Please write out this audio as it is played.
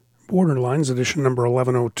Borderlines edition number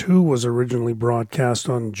 1102 was originally broadcast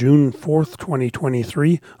on June 4th,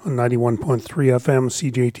 2023 on 91.3 FM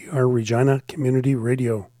CJTR Regina Community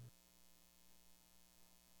Radio.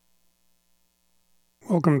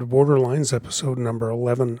 Welcome to Borderlines episode number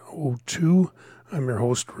 1102. I'm your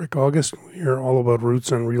host, Rick August. We hear all about roots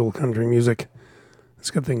and real country music.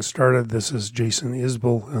 Let's get things started. This is Jason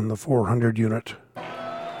Isbell and the 400 unit.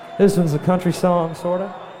 This one's a country song,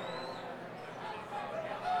 sorta.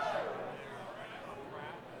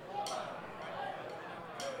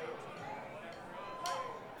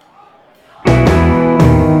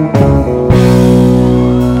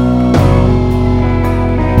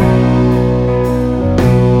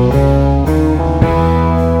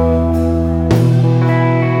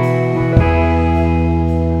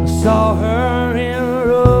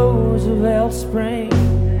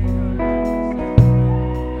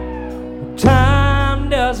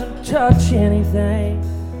 Touch anything.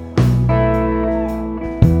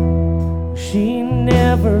 She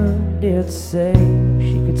never did say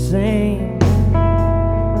she could sing,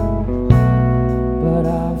 but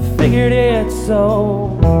I figured it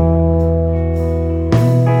so.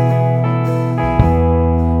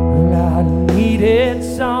 And I needed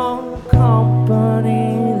some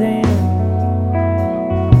company then,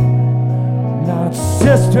 not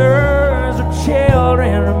sisters or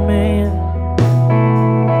children or men.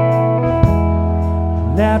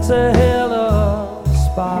 That's a hell of a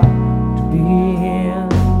spot to be in.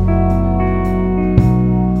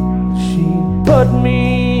 She put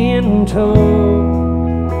me in tow.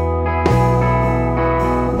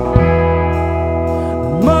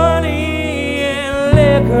 Money and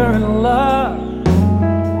liquor and love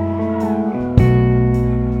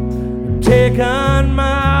taken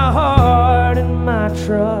my heart and my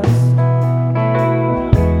trust,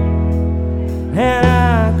 and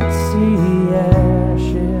I could see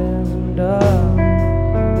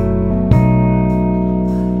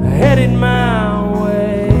headed my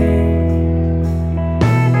way,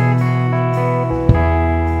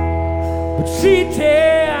 but she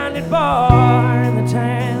tended bar in the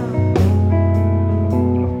town,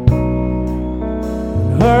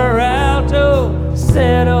 and her alto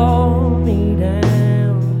settled me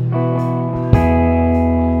down.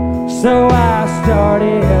 So I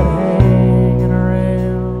started hanging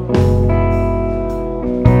around.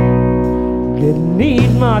 Didn't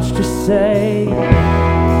need much to say.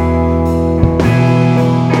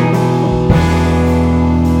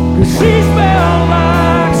 She smelled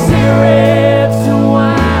like cigarettes and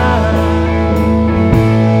wine.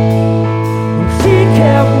 She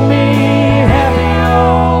kept me happy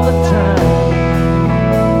all the time.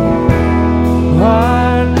 I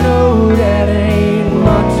know that ain't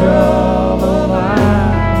much of a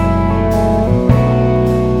lie,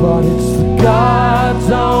 but it's the God's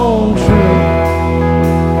own truth.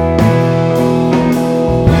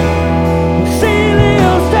 She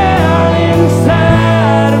lives down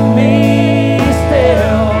inside of me.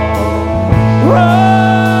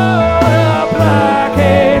 Rolled up like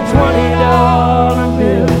a $20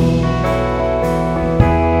 bill.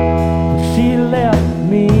 But she left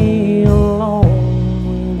me alone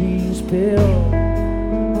with these pills.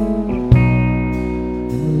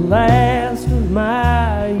 The last of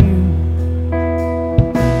my youth.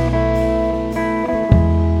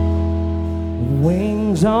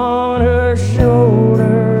 Wings on her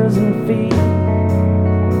shoulders and feet.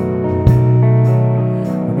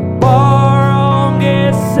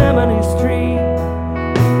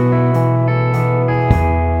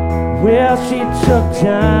 Well, she took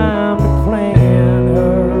time to plan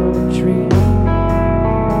her retreat.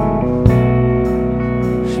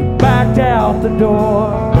 She backed out the door,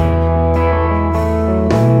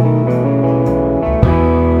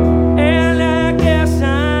 and I guess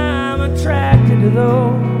I'm attracted to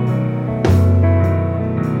those.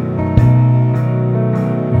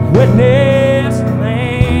 Witness the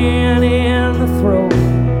man in the throes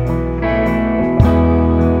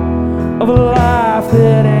of a life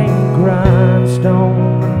that ain't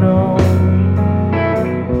grindstone, no.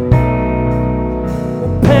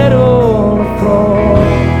 Pedal the floor.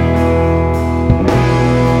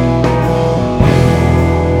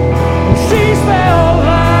 She smelled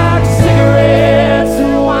like cigarettes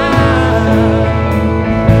and wine.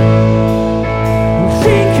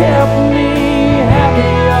 She kept me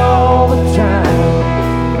happy all the time.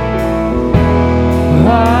 I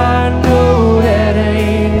know that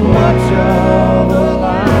ain't much of a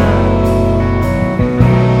lie.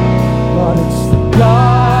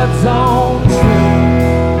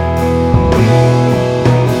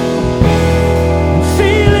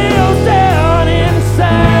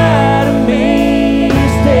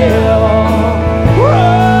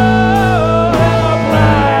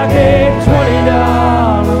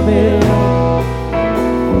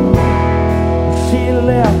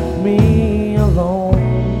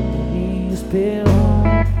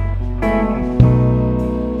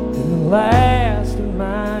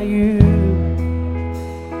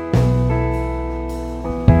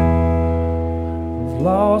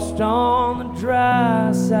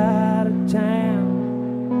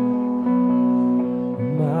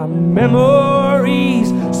 my memories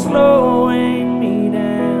slowing me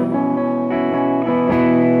down.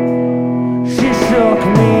 She shook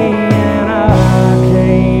me and I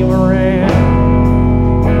came around.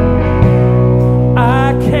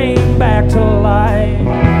 I came back to life.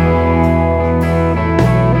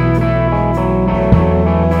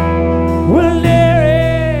 Well,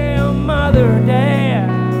 dear mother, dad,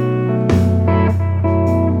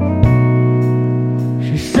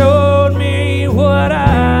 she showed me what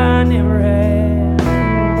I never had.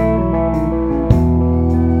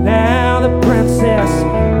 Now the princess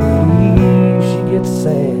believes she gets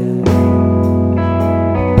sad,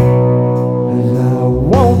 'cause I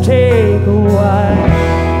won't take a wife.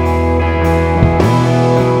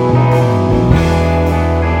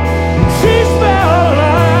 She smelled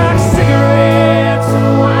like cigarettes and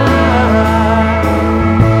wine,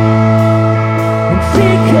 and she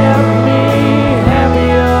kept me happy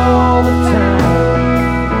all the time.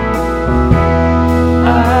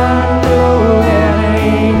 I know that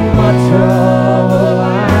ain't much of a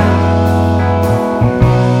lie,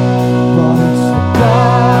 but it's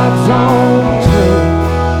God's own truth,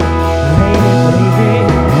 ain't it, baby?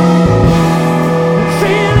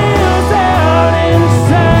 She lives out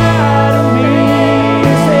inside of me,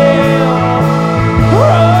 still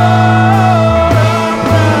rolled up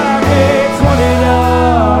like a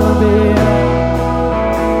 $20 bill.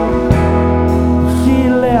 She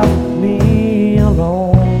left me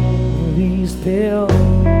alone with these pills,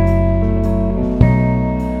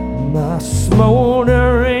 my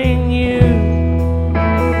smoldering youth.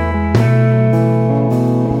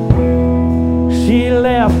 She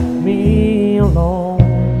left me alone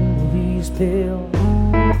with these pills,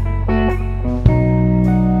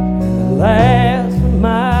 and the last of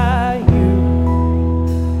my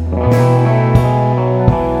youth.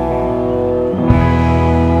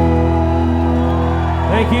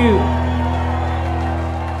 Thank you.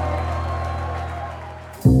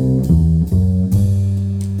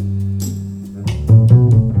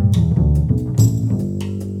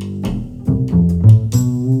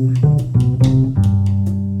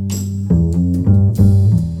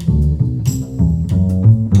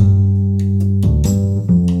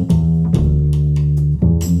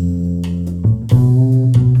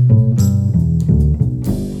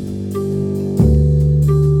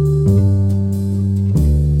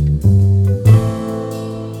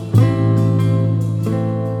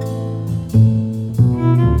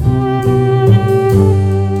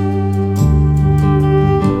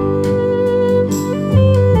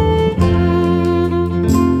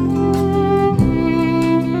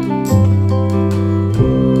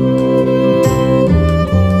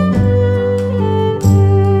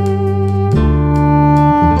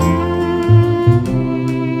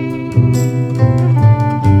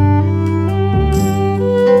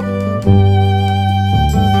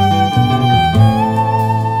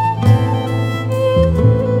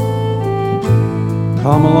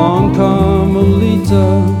 Come along, Carmelita.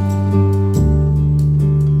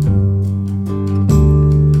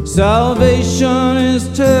 Salvation is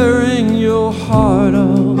tearing your heart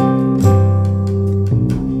up.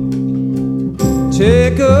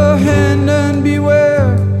 Take a hand and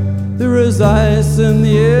beware. There is ice in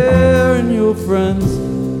the air, and your friends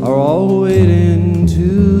are all waiting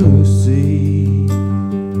to see.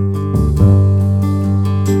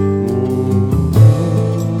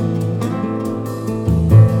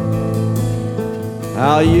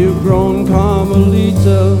 How you've grown,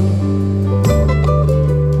 Carmelita.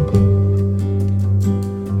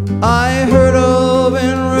 I heard of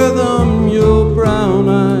in rhythm your brown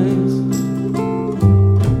eyes.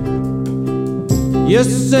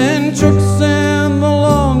 Yes, and tricks in the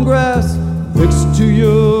long grass fixed to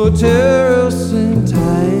your terracing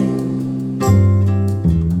tie.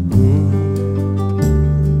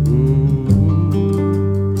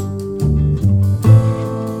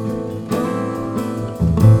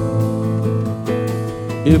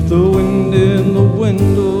 If the wind in the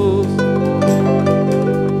windows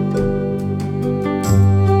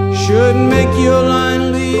should make your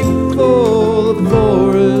line leap for the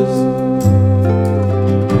forest,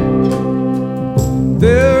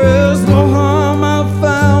 there is no harm I've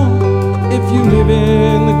found if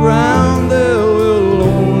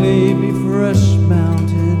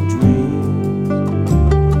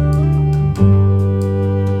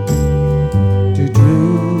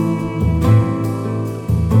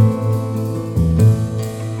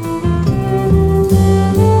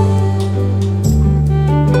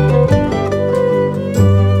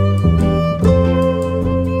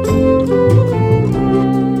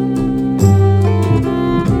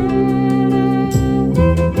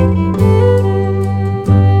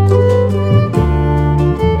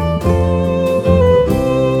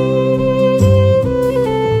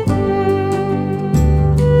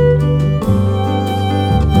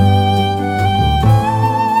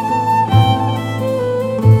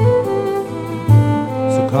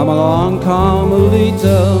Come along,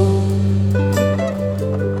 Carmelita.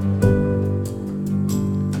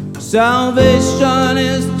 Salvation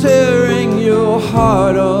is tearing your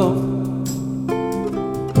heart off.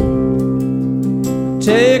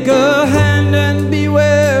 Take a hand and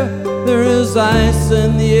beware, there is ice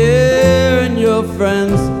in the air, and your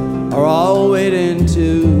friends are all waiting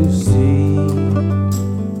to see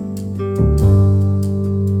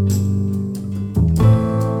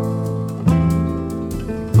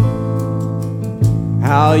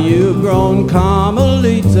how you've grown,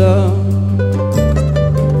 Carmelita.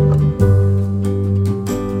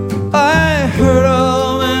 I heard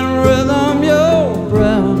of in rhythm your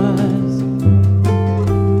brown eyes.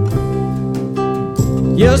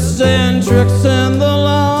 You're saying tricks in the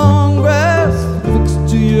long grass, fixed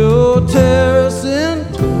to your terrace in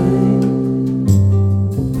time.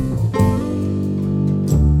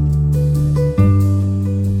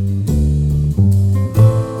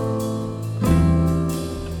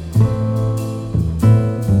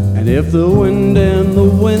 And if the wind in the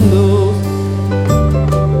windows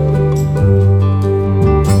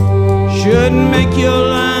should make your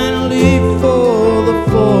line leave for the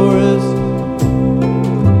forest,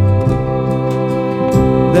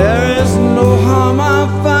 there is no harm I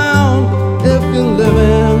found. If you live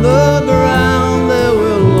in the ground, there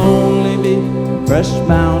will only be fresh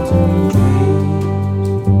mountain dreams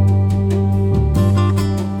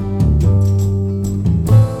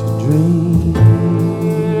to dream.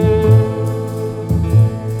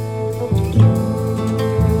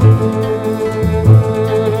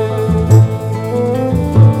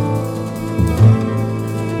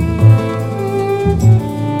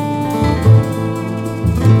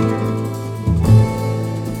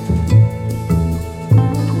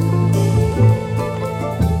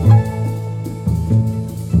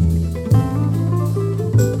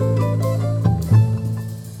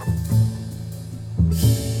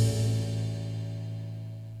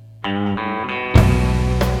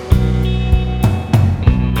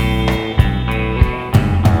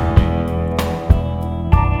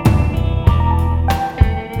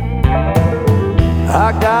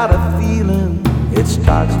 I got a feeling it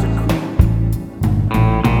starts to creep.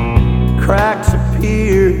 Cracks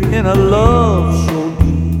appear in a love so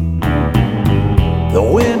deep. The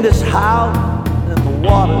wind is howling and the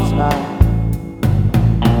water's high.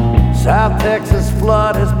 South Texas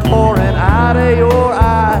flood is pouring out of your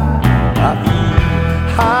eye. I feel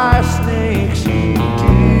high snakes in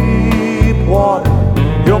deep water.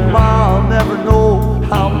 Your mom never know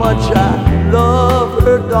how much I love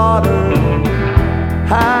her daughter.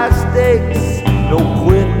 High stakes, no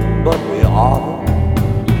quitting, but we ought.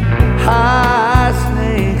 High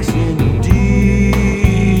snakes in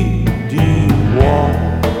deep, deep water.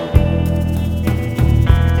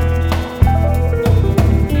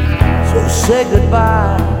 So say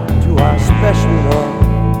goodbye to our special love.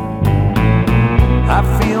 I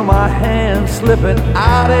feel my hand slipping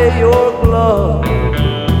out of your glove.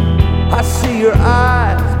 I see your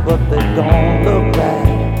eyes, but they don't look back.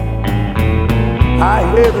 I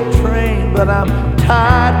hear the train, but I'm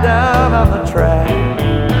tied down on the track.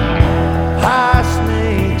 High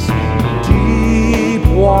snakes, deep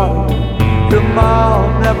water. Your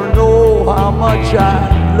mom never know how much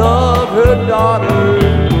I love her daughter.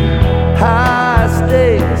 High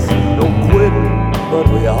stakes, no quitting, but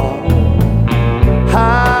we are.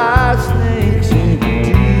 High snakes in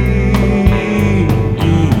deep,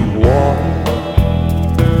 deep water.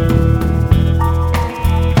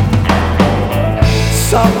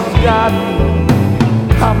 Something's got me,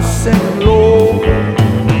 I'm sinking low.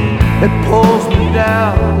 It pulls me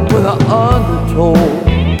down with an undertow.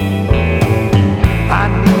 I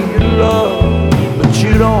need your love, but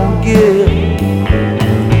you don't give.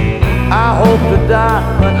 I hope to die,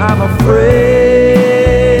 but I'm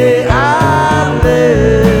afraid I'll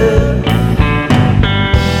live.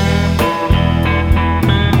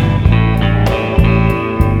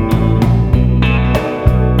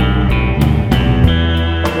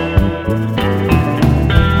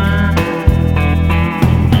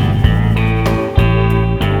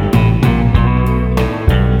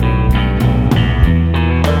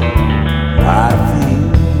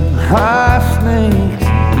 High snakes,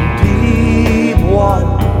 deep water.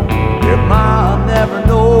 Your mom never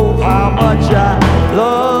know how much I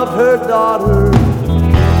love her daughter.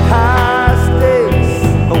 High stakes,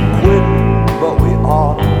 no quitting, but we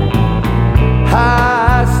ought.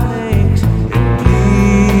 High snakes,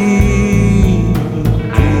 deep,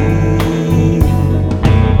 deep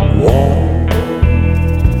water.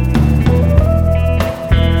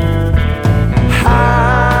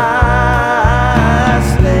 High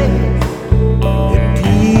snakes.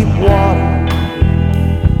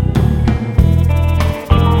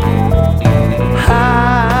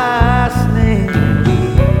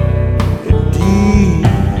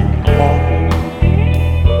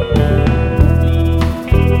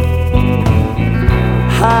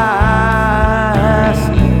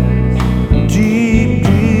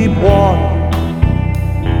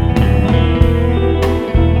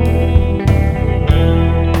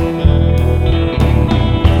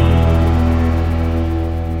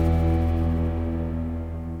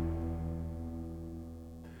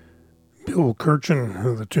 Michael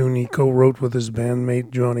Kirchen, the tune he co-wrote with his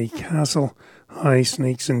bandmate Johnny Castle, High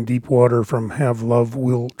Snakes in Deep Water from Have Love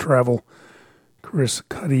Will Travel. Cris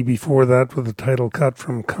Cuddy before that with the title cut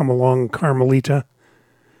from Come Along Carmelita.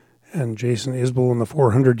 And Jason Isbell in the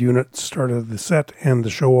 400 unit started the set and the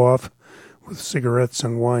show off with Cigarettes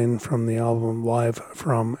and Wine from the album Live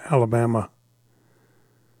from Alabama.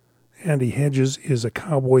 Andy Hedges is a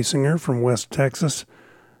cowboy singer from West Texas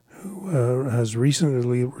who has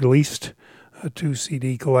recently released a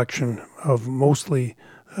 2-CD collection of mostly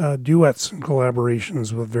duets and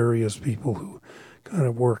collaborations with various people who kind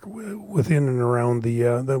of work within and around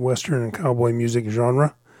the Western and cowboy music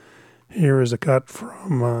genre. Here is a cut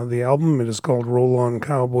from the album. It is called Roll On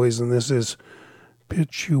Cowboys, and this is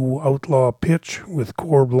Pitch You Outlaw Pitch with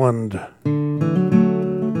Corb Lund.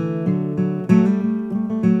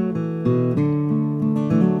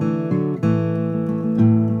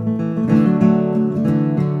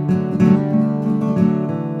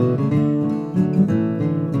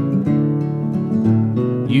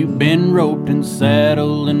 You've been roped and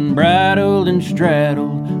saddled and bridled and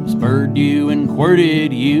straddled, spurred you and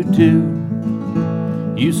quirted you too.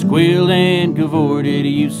 You squealed and cavorted,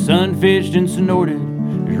 you sunfished and snorted,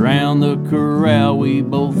 as round the corral we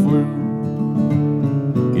both flew.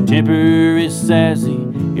 Your temper is sassy,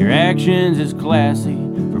 your actions is classy,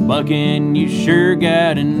 for bucking you sure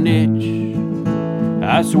got a niche.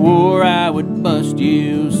 I swore I would bust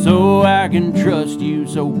you so I can trust you,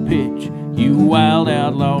 so pitch, you wild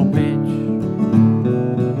outlaw, pitch.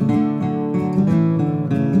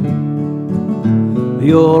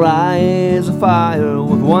 Your eye is a fire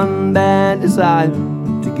with one bad desire,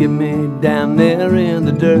 to get me down there in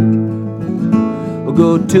the dirt. Well,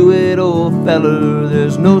 go to it, old feller,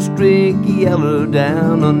 there's no streaky yeller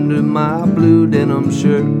down under my blue denim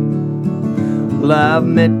shirt. Well, I've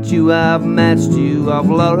met you, I've matched you, I've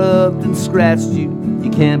loved and scratched you. You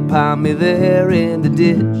can't palm me there in the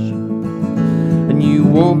ditch. And you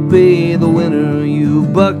won't be the winner, you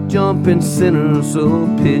buck jumping sinner, so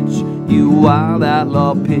pitch, you wild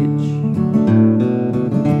outlaw, pitch.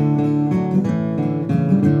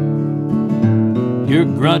 You're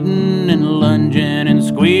grunting and lunging and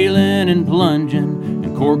squealing and plunging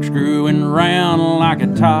and corkscrewing round like a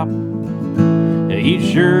top. You'd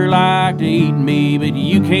sure like to eat me, but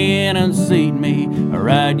you can't unseat me. I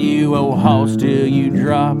ride you, oh hoss, till you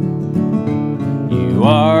drop. You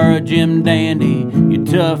are a Jim Dandy, you're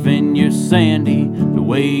tough and you're sandy. The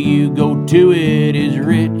way you go to it is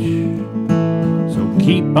rich. So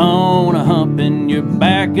keep on a-humping, you're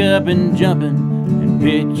back up and jumping, and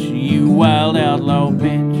pitch, you wild outlaw,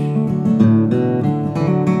 pitch.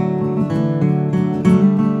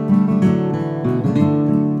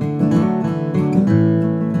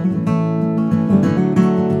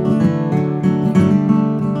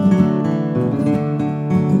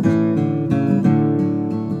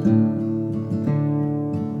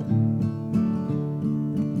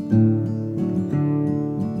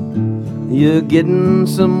 You're getting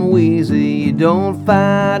some wheezy, you don't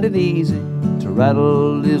find it easy to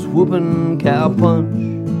rattle this whooping cow punch.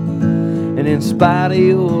 And in spite of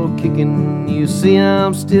your kicking, you see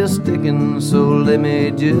I'm still sticking, so let me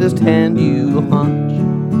just hand you a hunch.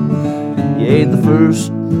 You ain't the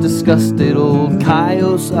first disgusted old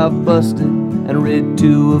coyote I've busted and rid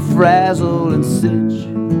to a frazzle and cinch.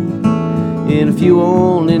 And if you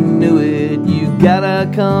only knew it, you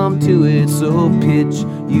gotta come to it, so pitch,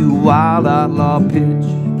 you wild outlaw, pitch.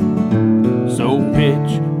 So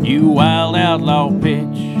pitch, you wild outlaw,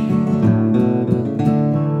 pitch.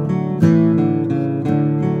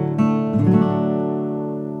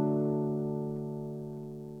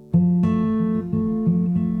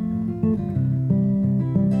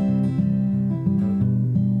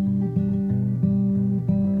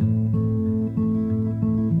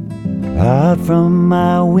 Out from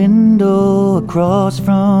my window across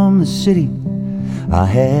from the city, I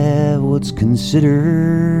have what's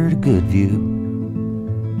considered a good view.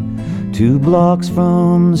 2 blocks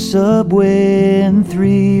from the subway and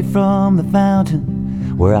 3 from the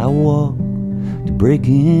fountain where I walk to break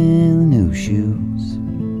in the new shoes.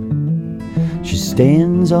 She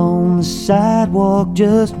stands on the sidewalk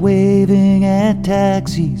just waving at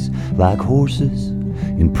taxis like horses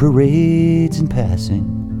in parades and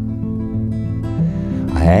passing.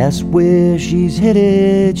 I ask where she's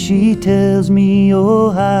headed, she tells me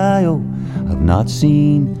Ohio. I've not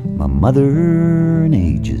seen my mother in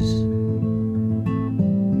ages.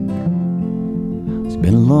 It's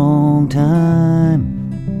been a long time,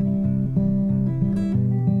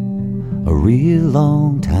 a real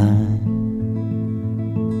long time.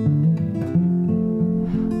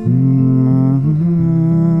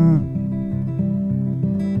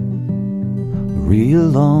 real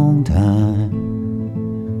long time.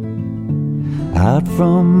 Out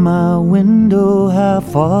from my window, how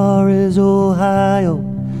far is Ohio?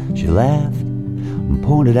 She laughed and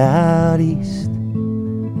pointed out east.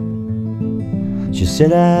 She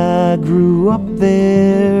said, I grew up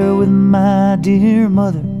there with my dear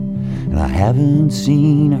mother, and I haven't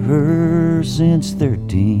seen her since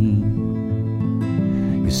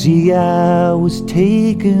 13. You see, I was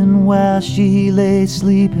taken while she lay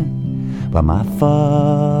sleeping by my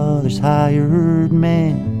father's hired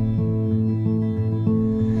man.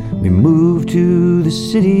 We moved to the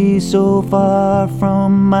city so far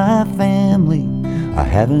from my family, I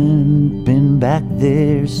haven't been back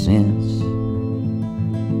there since.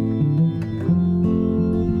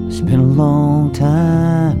 It's been a long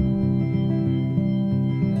time,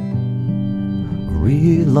 a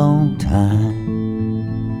real long time.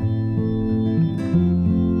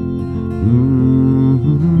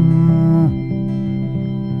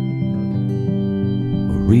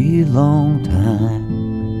 A real long time.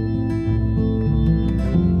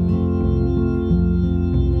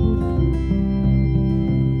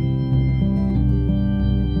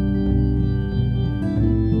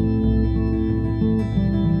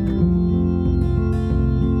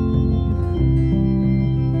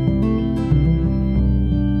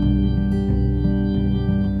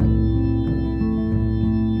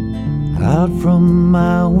 Out from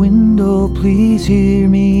my window, please hear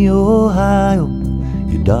me, Ohio.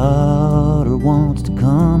 Your daughter wants to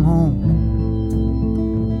come home.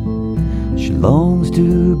 She longs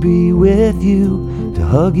to be with you, to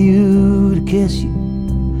hug you, to kiss you,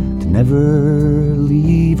 to never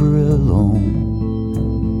leave her alone.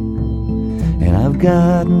 And I've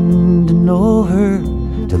gotten to know her,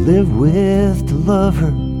 to live with, to love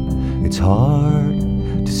her. It's hard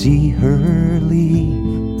to see her leave.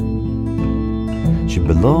 She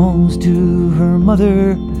belongs to her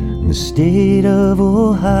mother in the state of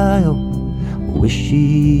Ohio. I wish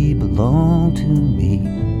she belonged to me.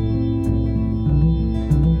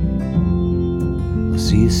 I'll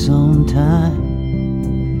see you sometime.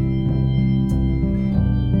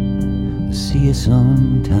 I'll see you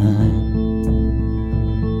sometime.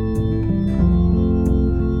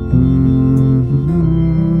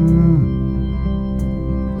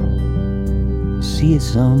 I'll see you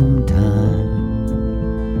sometime.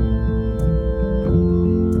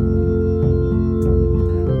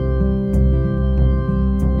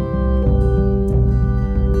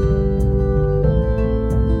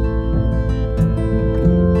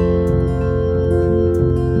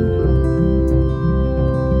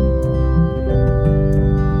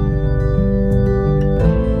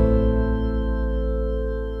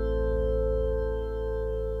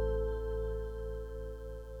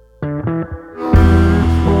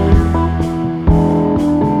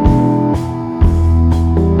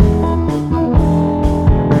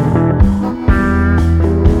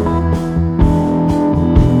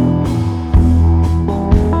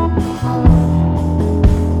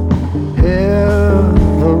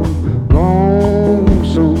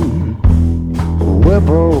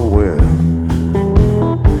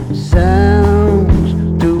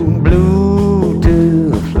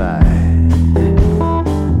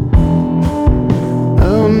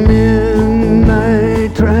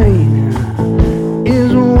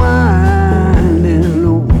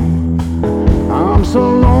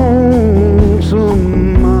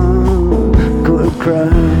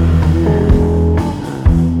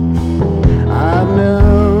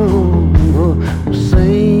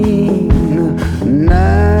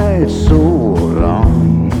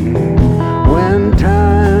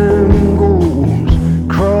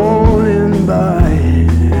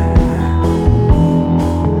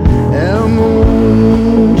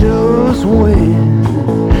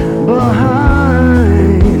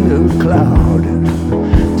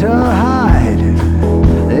 To hide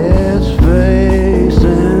its face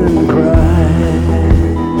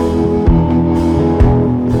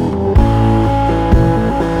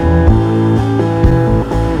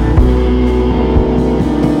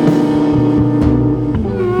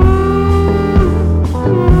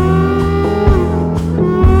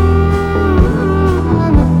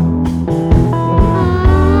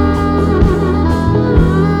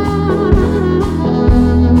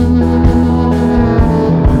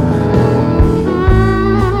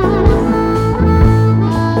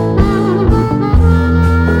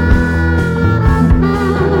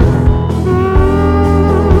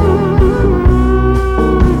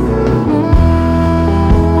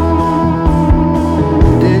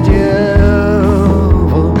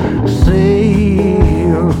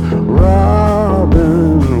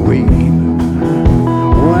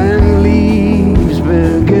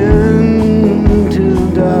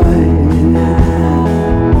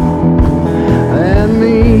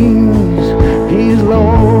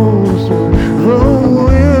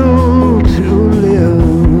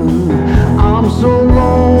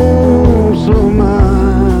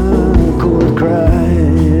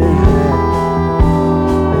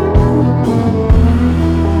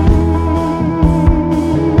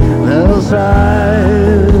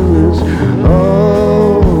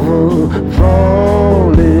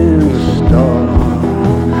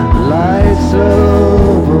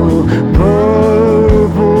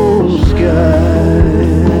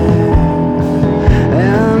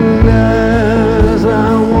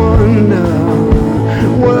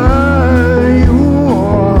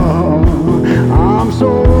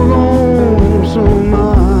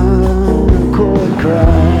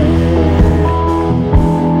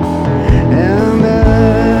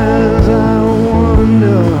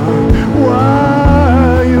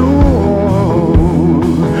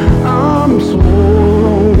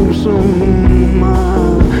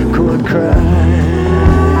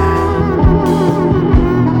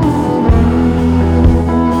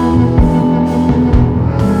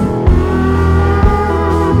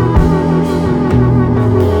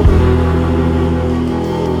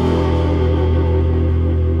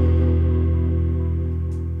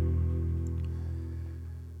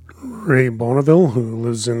Zachary Bonneville, who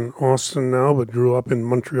lives in Austin now but grew up in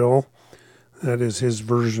Montreal. That is his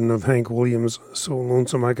version of Hank Williams' So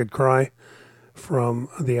Lonesome I Could Cry from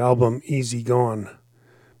the album Easy Gone.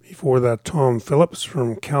 Before that, Tom Phillips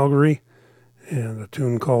from Calgary and a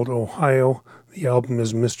tune called Ohio. The album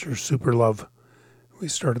is Mr. Superlove. We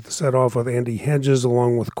started the set off with Andy Hedges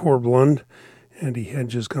along with Corb Lund. Andy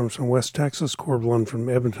Hedges comes from West Texas, Corb Lund from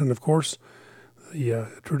Edmonton, of course. The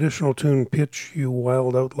traditional tune Pitch, You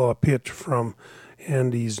Wild Outlaw Pitch from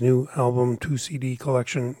Andy's new album 2-CD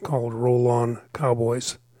collection called Roll On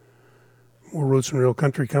Cowboys. More Roots and Real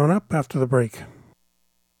Country coming up after the break.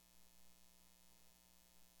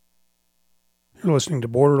 You're listening to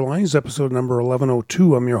Borderlines, episode number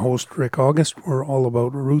 1102. I'm your host, Rick August. We're all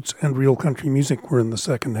about roots and real country music. We're in the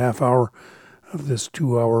second half hour of this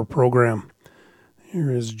 2-hour program. Here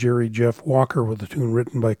is Jerry Jeff Walker with a tune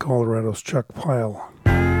written by Colorado's Chuck Pyle.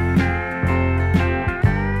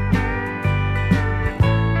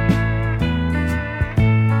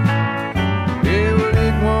 Yeah, well,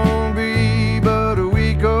 it won't be but a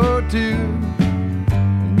week or two,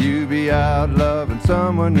 and you be out loving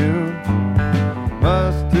someone new.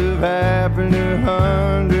 Must have happened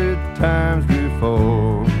 100 times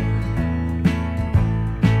before.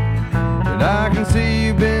 And I can see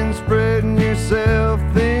you've been spreading yourself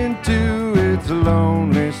thin too. It's a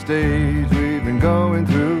lonely stage we've been going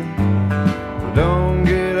through. Well, don't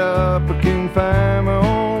get up, I can find my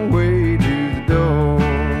own way to the door.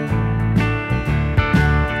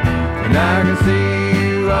 And I can see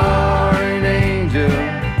you are an angel,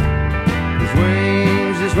 whose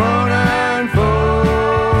wings just won't unfold.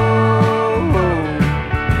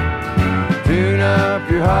 Tune up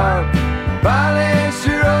your heart, polish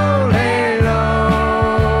your old halo.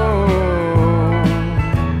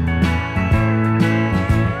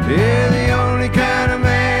 Yeah, the only kind of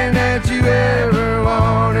man that you ever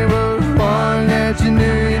wanted was one that you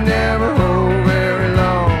knew you'd never hold very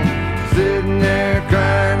long. Sitting there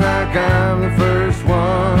crying like I'm the first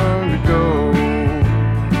one to go.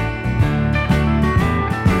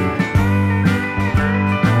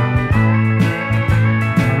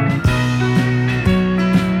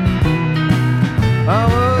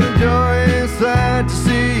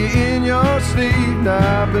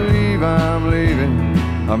 I believe I'm leaving,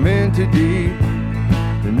 I'm in too deep,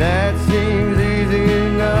 and that seems easy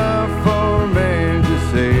enough for a man to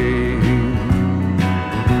say.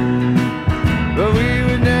 But we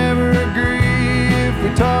would never agree if we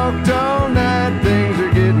talked all night. Things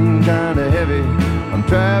are getting kinda heavy, I'm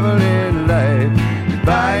traveling light.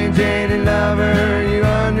 Goodbye, jaded lover, you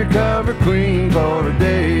undercover queen for a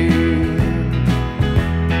day.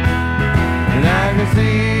 And I can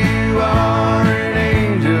see you are an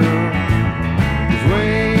angel, whose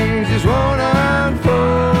wings just won't unfold.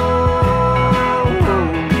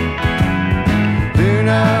 Tune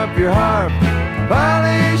up your harp,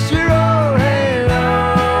 polish your old halo.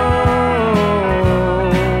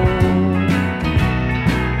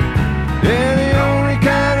 Yeah, the only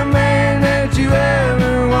kind of man that you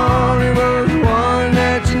ever wanted was one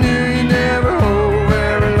that you knew you'd never hold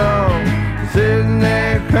very long. Sitting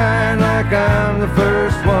there crying like I'm the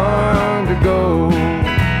first one to go.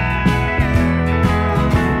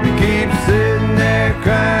 You keep sitting there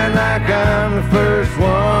crying like I'm the first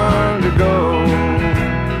one to go.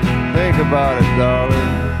 Think about it, darling.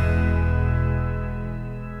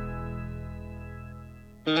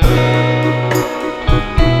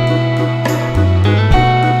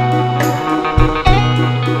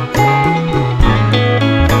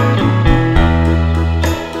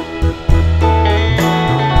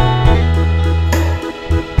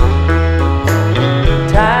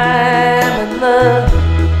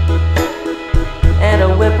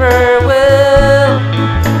 Whippoorwill,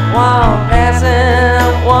 while passing,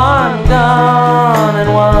 one gone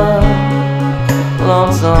and one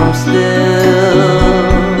lonesome still.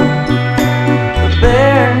 The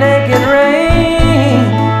bare naked rain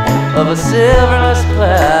of a silverless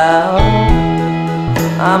cloud,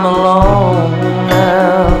 I'm alone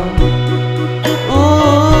now.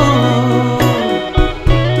 Ooh,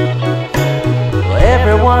 well,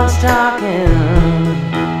 everyone's talking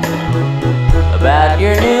about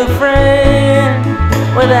your new friend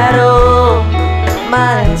with that old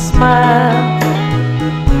mighty smile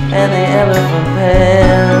and the elephant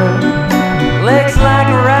pen. Legs like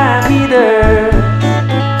a rye heater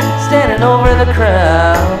standing over the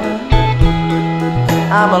crowd.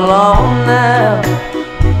 I'm alone now.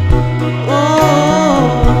 Ooh,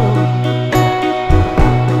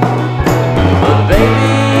 but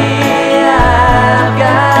baby, I've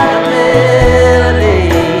got a melody.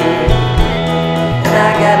 I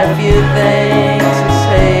got a few things to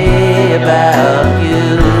say.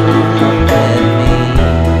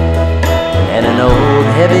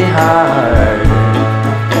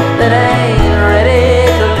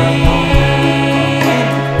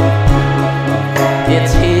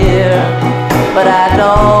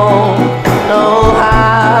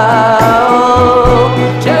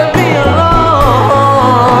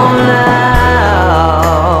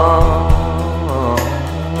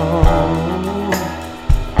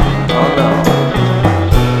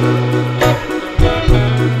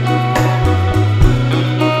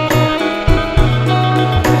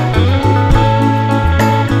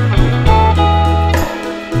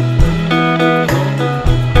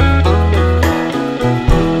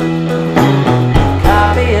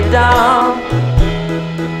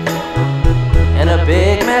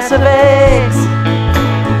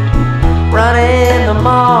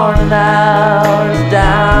 hours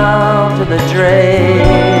down to the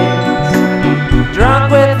dregs,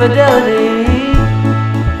 drunk with fidelity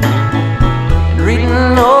and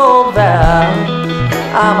reading old vows.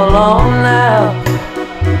 I'm alone now.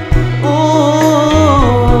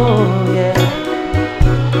 Ooh, yeah.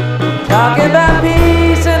 Talking about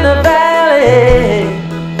peace in the valley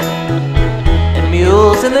and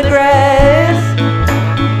mules in the grass,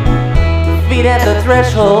 feet at the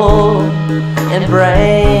threshold and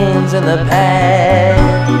brains in the past.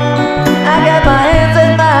 I got my hands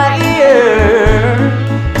in my ear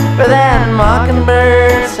for that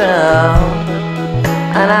mockingbird sound,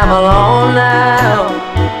 and I'm alone now.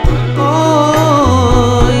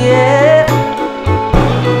 Ooh, yeah.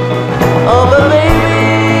 Oh, but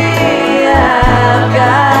baby, I've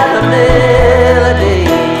got a melody,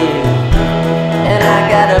 and I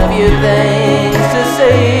got a few things to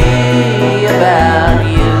say about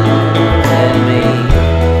you and me,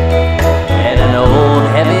 and an old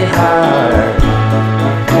heavy heart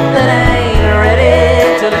that ain't ready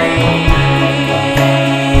to leave.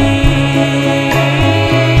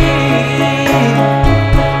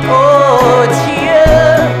 Oh, it's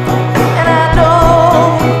here, and I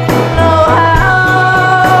don't know how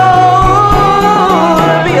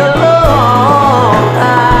to be alone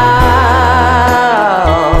now.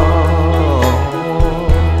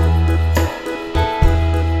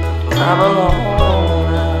 I'm alone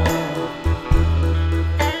now.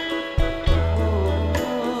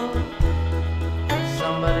 Ooh,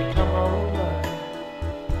 somebody come over.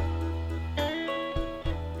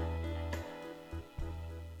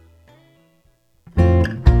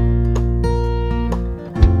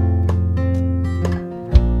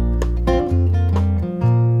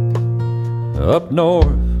 Up north,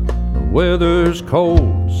 the weather's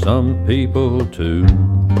cold, some people too.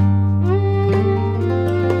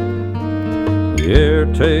 The air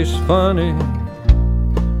tastes funny,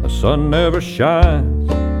 the sun never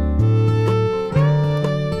shines,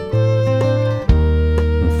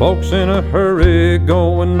 and folks in a hurry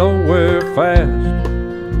going nowhere fast.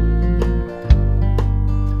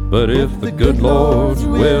 But if the good Lord's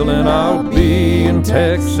willing, I'll be in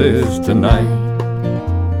Texas tonight.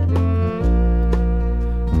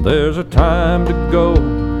 There's a time to go,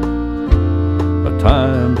 a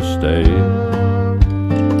time to stay,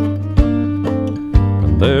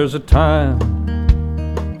 and there's a time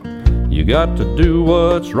you got to do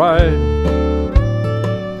what's right.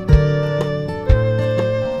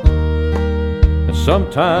 And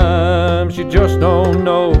sometimes you just don't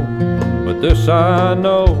know, but this I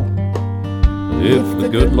know, if the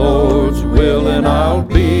good Lord's willing, I'll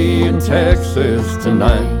be in Texas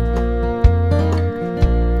tonight.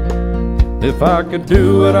 If I could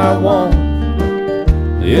do what I want,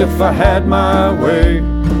 if I had my way,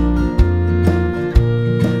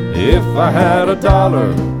 if I had $1,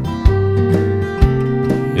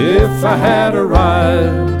 if I had a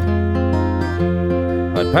ride,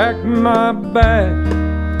 I'd pack my bag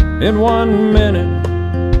in 1 minute,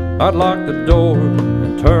 I'd lock the door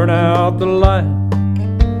and turn out the light.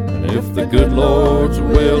 And if the good Lord's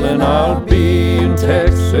willing, I'll be in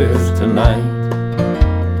Texas tonight.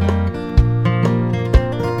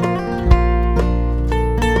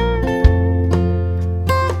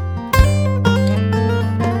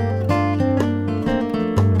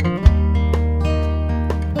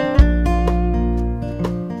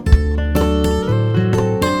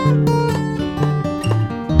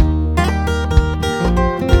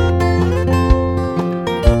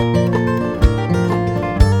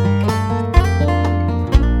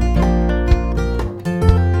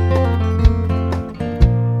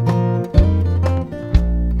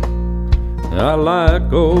 I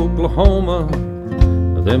like Oklahoma,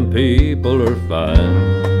 them people are fine.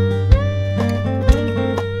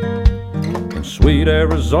 And sweet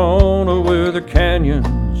Arizona with their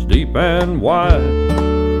canyons deep and wide.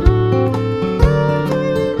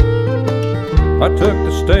 I took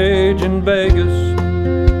the stage in Vegas,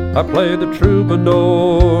 I played the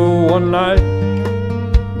troubadour one night.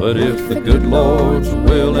 But if the good Lord's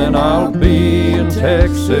willing, I'll be in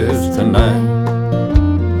Texas tonight.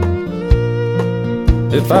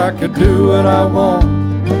 If I could do what I want,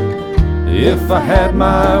 if I had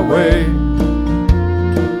my way,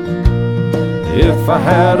 if I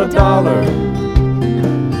had $1,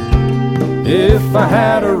 if I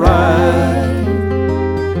had a ride,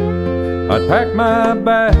 I'd pack my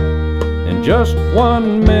bag in just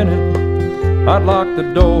 1 minute, I'd lock the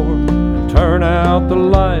door and turn out the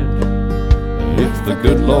light. If the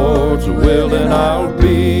good Lord's willing, I'll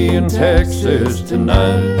be in Texas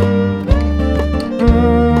tonight.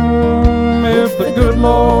 If the good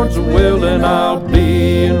Lord's willing, I'll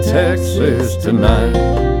be in Texas tonight.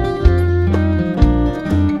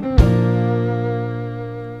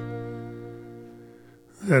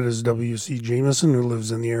 That is W.C. Jameson, who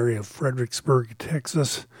lives in the area of Fredericksburg,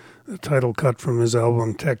 Texas. The title cut from his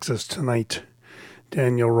album Texas Tonight.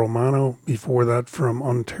 Daniel Romano, before that from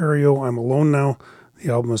Ontario, I'm Alone Now.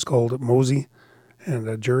 The album is called Mosey.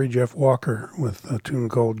 And Jerry Jeff Walker with a tune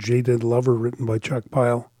called Jaded Lover, written by Chuck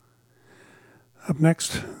Pyle. Up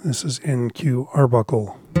next, this is N.Q.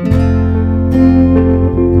 Arbuckle.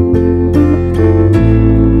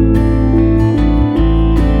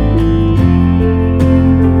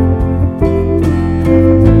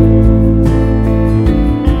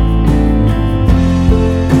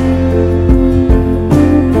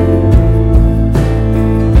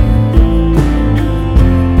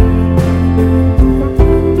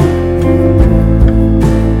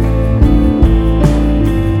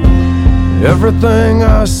 Everything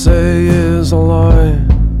I say is a lie.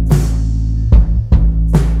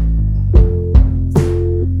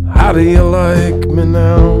 How do you like me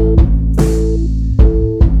now?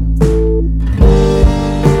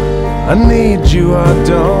 I need you, I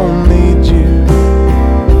don't need you.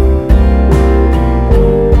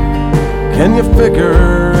 Can you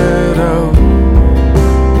figure it out?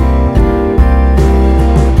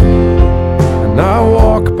 And I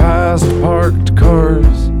walk past parked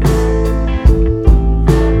cars,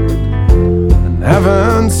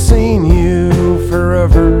 haven't seen you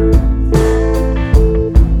forever.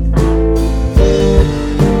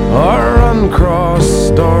 Or uncrossed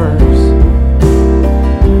stars,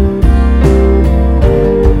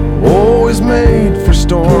 always made for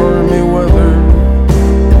stormy weather.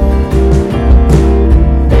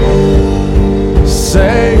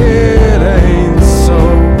 Say it ain't so.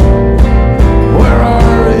 Where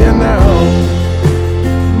are you now,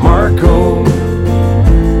 Marco?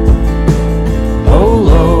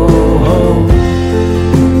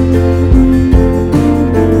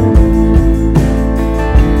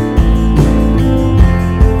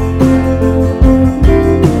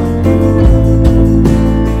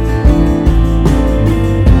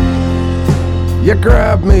 You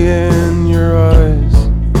grab me in your eyes,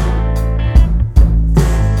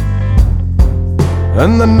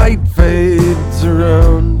 and the night fades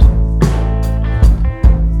around.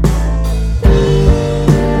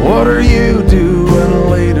 What are you doing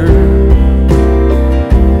later?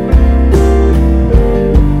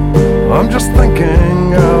 I'm just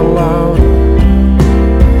thinking out loud.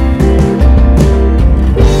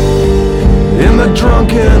 In the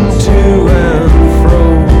drunken to and fro.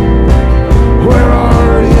 Where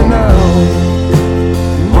are you now,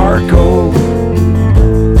 Marco?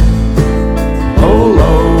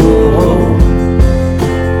 Polo,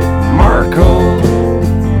 Marco.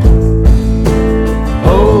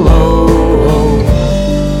 Polo,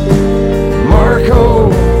 Marco.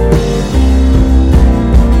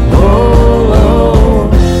 Polo.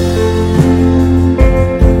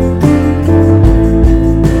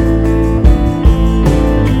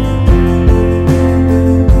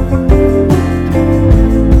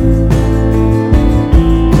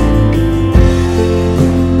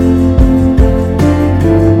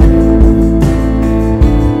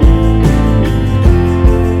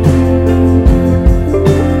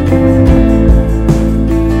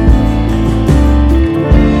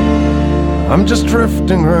 I'm just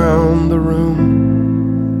drifting around the room,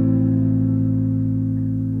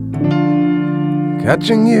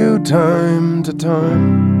 catching you time to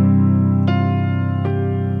time.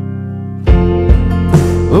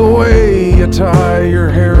 The way you tie your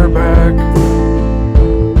hair back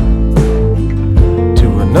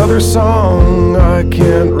to another song I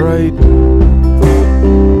can't write.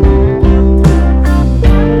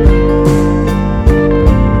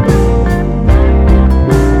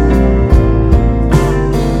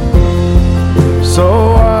 So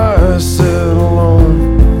I sit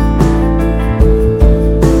alone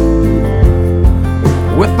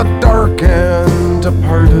with the dark and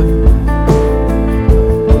departed,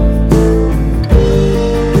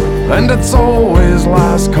 and it's always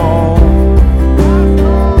last call,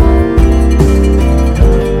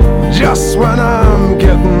 just when I'm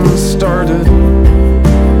getting started.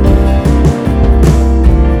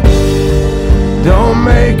 Don't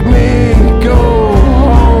make me go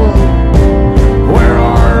home. Where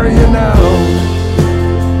are you now,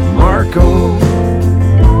 Marco?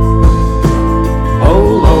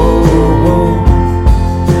 Polo,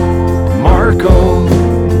 Marco.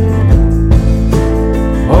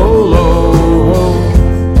 Polo,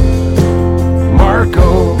 Marco.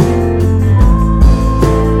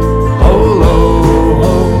 Polo,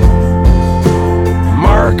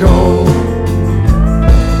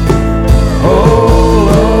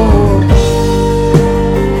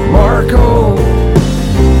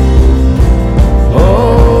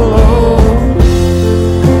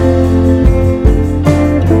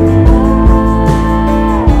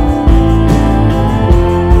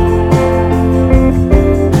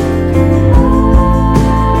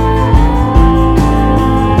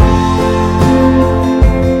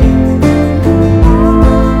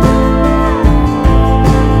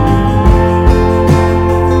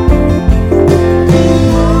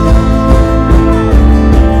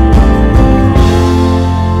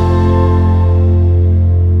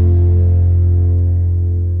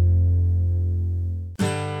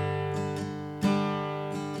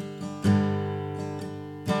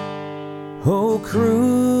 Oh,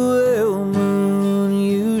 cruel moon,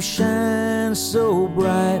 you shine so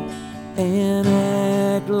bright and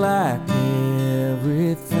act like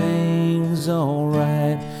everything's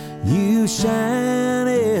alright. You shine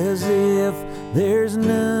as if there's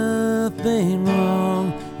nothing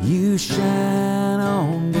wrong. You shine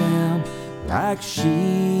on down like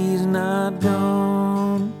she's not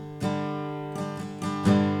gone.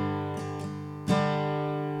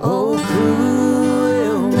 Oh,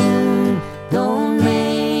 cruel moon, don't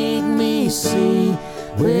make me see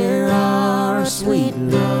where our sweet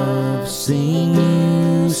love scene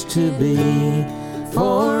used to be.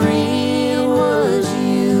 For it was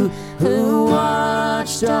you who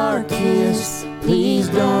watched our kiss. Please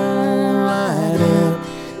don't light up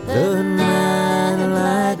the night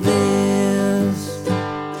like this.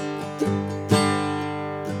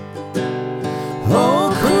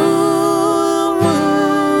 Oh, cruel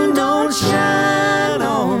moon, don't shine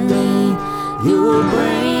on me. You'll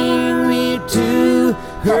bring me to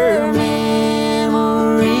her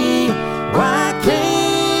memory. Why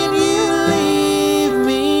can't you leave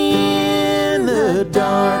me in the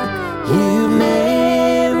dark? You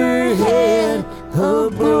never had a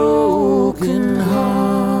broken heart.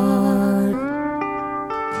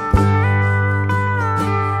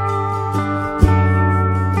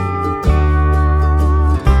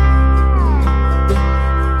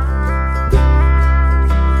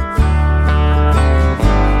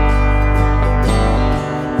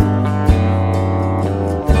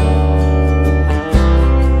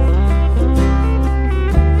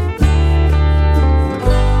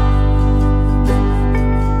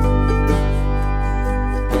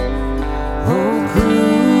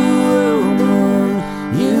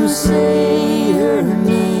 Say her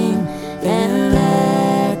name and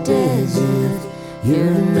act as if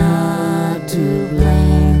you're not to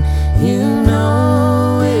blame. You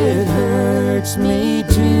know it hurts me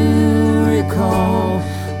to recall.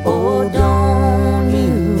 Oh, don't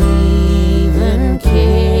you even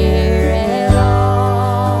care at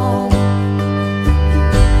all?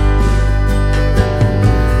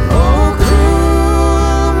 Oh,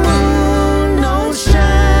 cruel moon, don't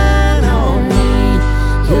shine on me.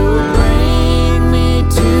 You'll bring me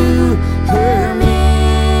to her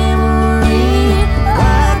memory.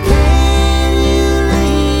 Why can't you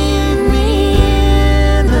leave me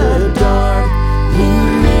in the dark? You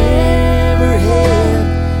never had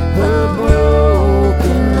a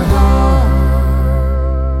broken heart.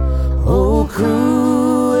 Oh,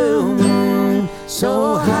 cruel moon,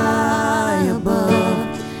 so high above,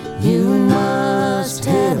 you must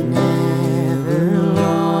have never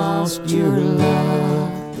lost your love.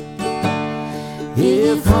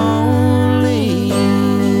 If only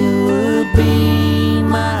you would be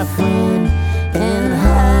my friend and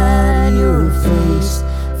hide your face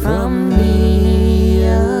from me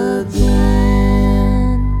again.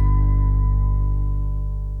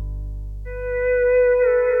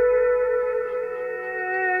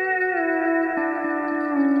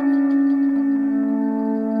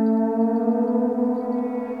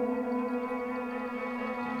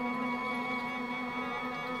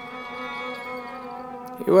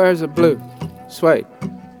 He wears a blue suede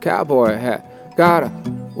cowboy hat. Got a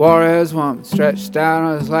Juarez woman stretched out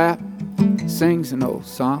on his lap. Sings an old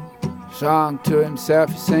song to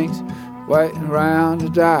himself. He sings, waiting around to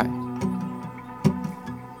die.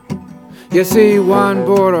 You see one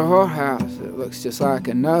border whorehouse that looks just like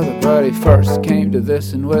another, but he first came to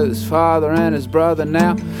this one with his father and his brother.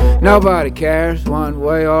 Now nobody cares one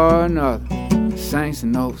way or another. He sings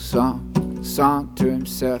an old song to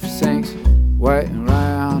himself. He sings, waiting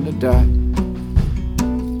around to die.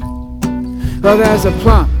 Well, there's a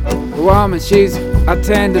plump woman, she's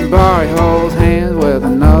attending bar. He holds hands with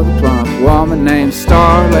another plump woman named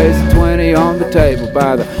Star. Lays a 20 on the table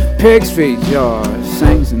by the pig's feet jar.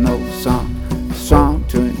 Sings an old song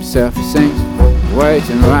to himself. He sings,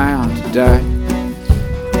 waiting around to die.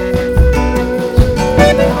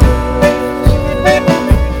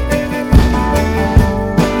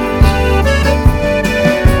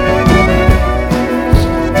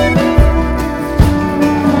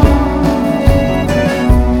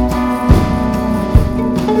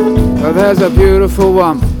 Well, there's a beautiful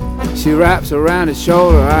woman. She wraps around his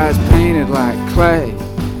shoulder, eyes painted like clay,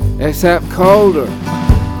 except colder.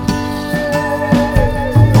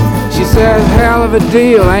 She says, hell of a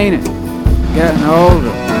deal, ain't it? Getting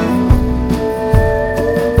older.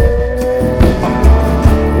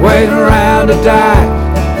 Waiting around to die.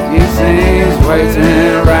 He sings,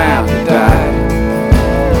 waiting around to die.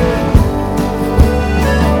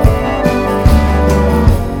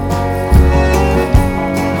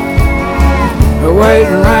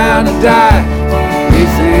 waiting around to die. He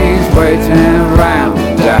sings waiting around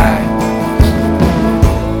to die.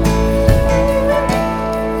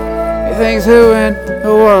 He thinks, who in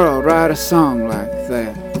the world write a song like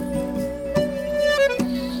that?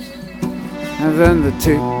 And then the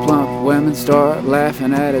two plump women start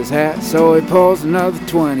laughing at his hat, so he pulls another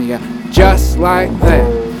 20 out, just like that.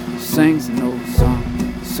 Sings an old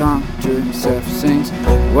song to himself, sings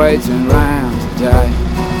waiting round to die.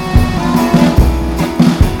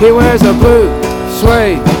 He wears a blue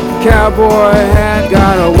suede cowboy hat,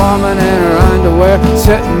 got a woman in her underwear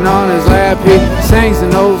sitting on his lap. He sings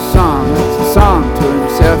an old song, it's a song to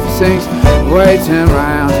himself, he sings waiting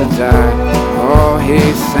round to die. Oh, he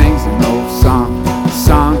sings an old song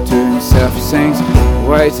to himself, he sings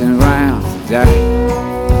waiting round to die.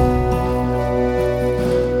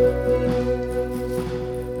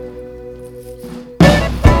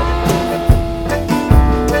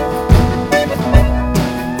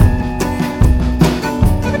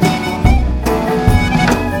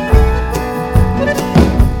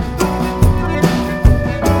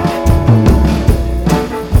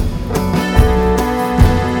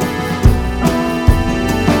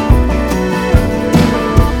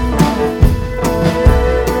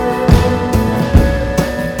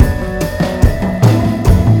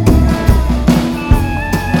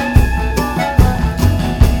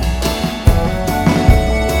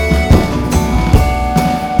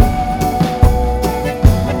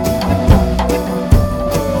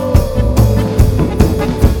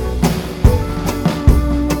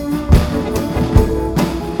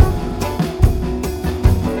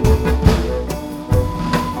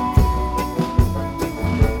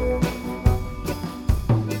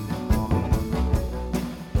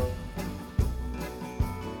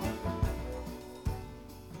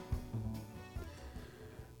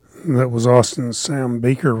 That was Austin's Sam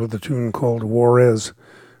Baker with a tune called Juarez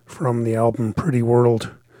from the album Pretty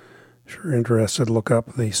World. If you're interested, look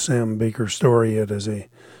up the Sam Baker story. It is a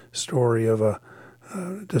story of a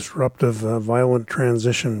disruptive, violent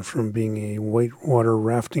transition from being a whitewater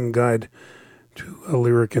rafting guide to a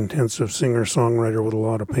lyric-intensive singer-songwriter with a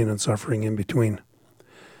lot of pain and suffering in between.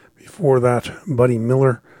 Before that, Buddy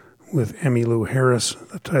Miller with Emmylou Harris,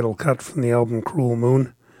 the title cut from the album Cruel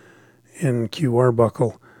Moon. N.Q.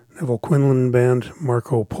 Arbuckle, Neville Quinlan Band,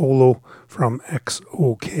 Marco Polo from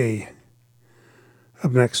XOK.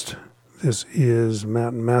 Up next, this is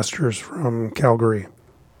Matt Masters from Calgary.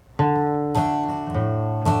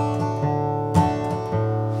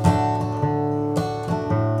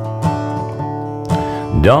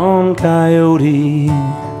 Don Coyote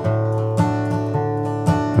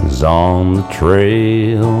is on the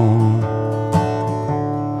trail,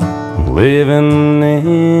 living in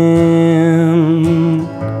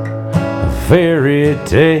a fairy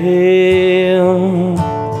tale,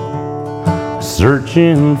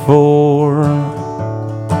 searching for a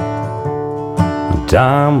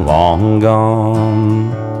time long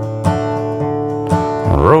gone.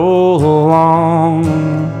 Roll along,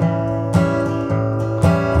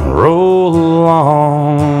 roll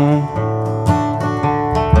along.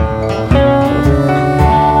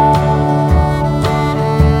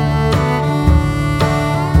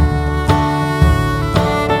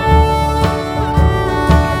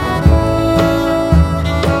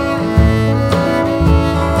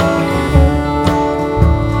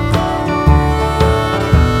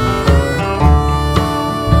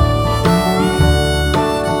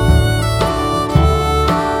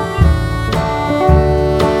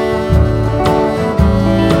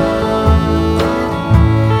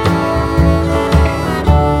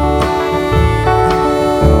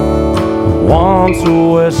 Once a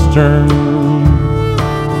Western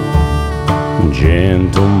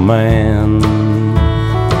gentleman,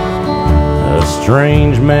 a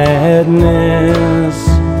strange madness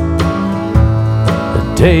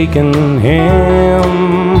had taken him,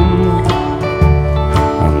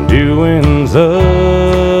 undoings of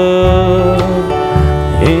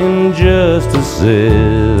injustices,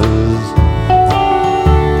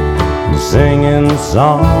 singing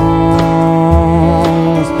songs.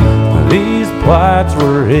 These plights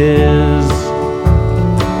were his.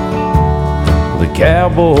 The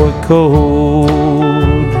cowboy code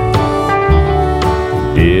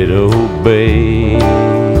did obey,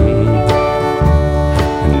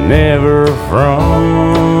 never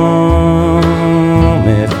from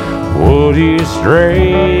it would he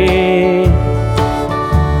stray.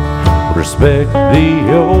 Respect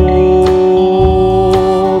the old,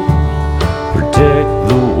 protect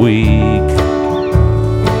the weak,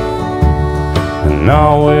 and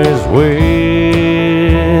always with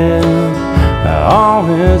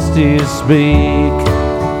honest still speak.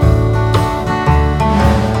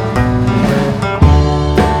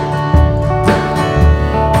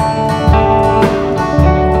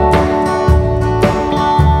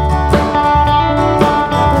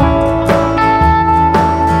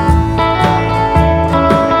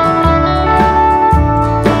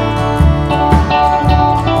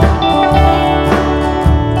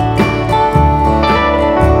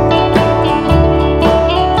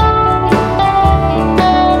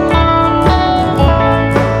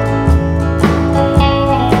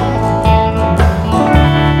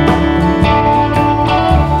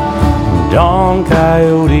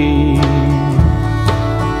 Coyote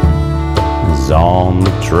is on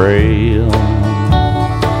the trail,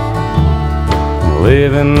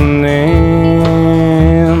 living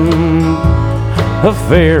in a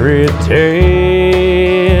fairy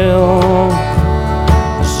tale,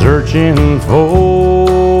 searching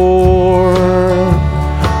for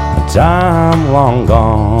a time long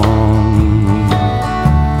gone.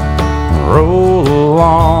 Roll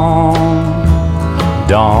along,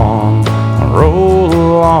 dawn. Roll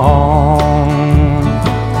along,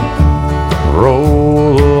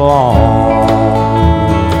 roll along.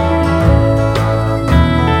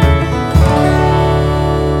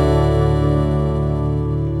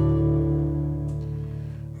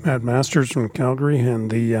 Matt Masters from Calgary,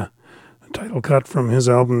 and the title cut from his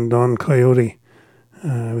album Don Coyote.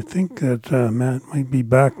 I think that Matt might be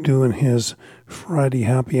back doing his Friday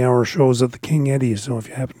happy hour shows at the King Eddie, so if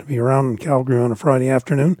you happen to be around in Calgary on a Friday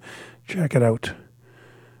afternoon, check it out.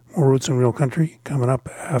 More Roots and Real Country coming up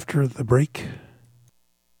after the break.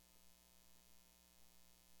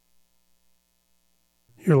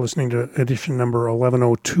 You're listening to edition number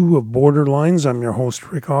 1102 of Borderlines. I'm your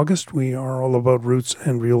host, Rick August. We are all about roots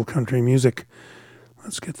and real country music.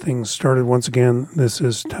 Let's get things started once again. This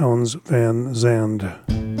is Townes Van Zandt.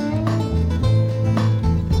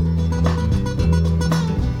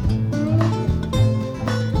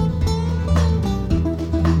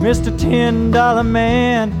 Mr. $10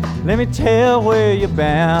 man, let me tell where you're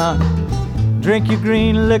bound. Drink your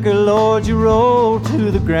green liquor, Lord, you roll to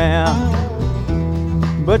the ground.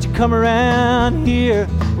 But you come around here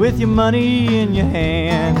with your money in your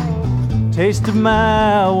hand. Taste of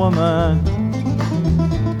my woman,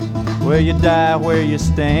 where you die, where you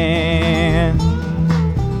stand.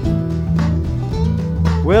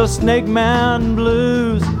 Well, Snake Mountain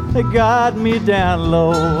Blues, they got me down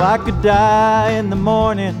low. I could die in the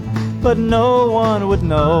morning, but no one would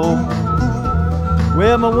know.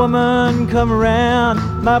 Well, my woman come around,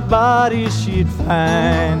 my body she'd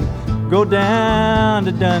find. Go down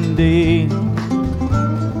to Dundee,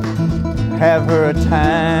 have her a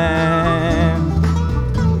time.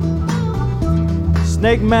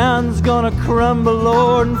 Snake Mountain's gonna crumble,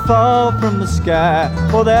 Lord, and fall from the sky.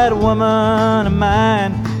 For that woman of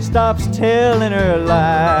mine stops telling her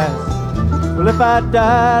lies. Well, if I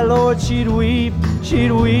die, Lord, she'd weep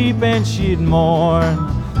and she'd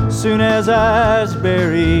mourn. Soon as I was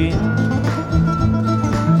buried,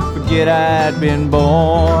 forget I'd been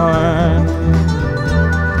born.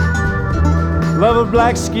 Love a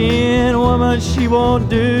black-skinned woman, she won't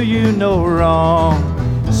do you no wrong.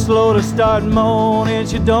 Slow to start moaning,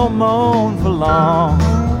 she don't moan for long.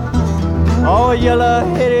 Oh, a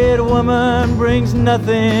yellow-headed woman brings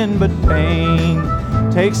nothing but pain.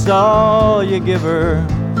 Takes all you give her,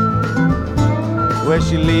 where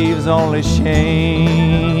she leaves only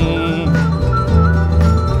shame.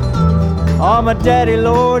 Oh, my daddy,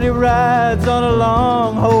 Lord, he rides on a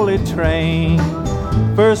long holy train.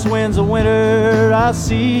 First winds of winter, I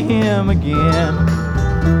see him again.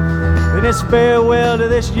 And it's farewell to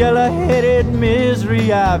this yellow-headed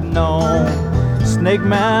misery I've known. Snake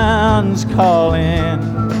Mountain's calling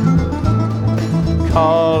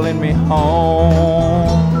me home.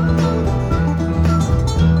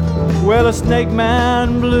 Well, the Snake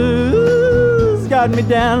Mountain Blues got me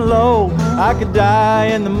down low. I could die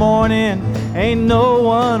in the morning, ain't no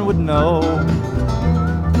one would know.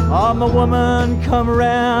 Oh, my woman come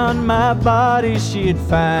around, my body she'd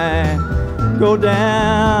find. Go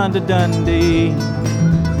down to Dundee,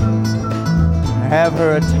 have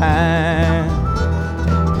her a time.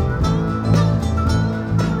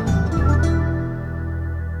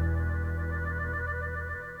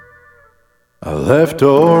 I left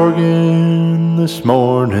Oregon this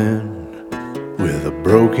morning with a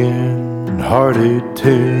broken-hearted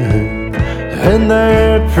tune, and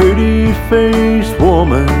that pretty-faced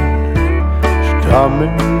woman, she taught me a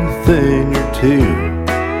thing or two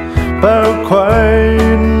about quiet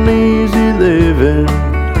and easy living,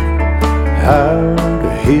 how to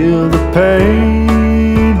heal the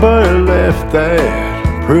pain. But I left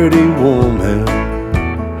that pretty woman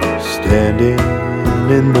standing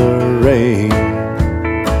in the rain.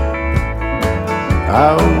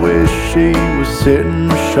 I wish she was sitting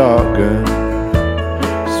shotgun,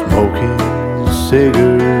 smoking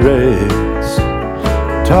cigarettes,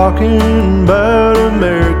 talking about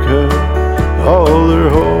America, all her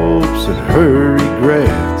hopes and her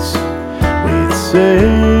regrets. We'd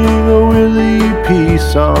sing a Willie P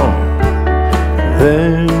song,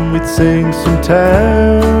 then we'd sing some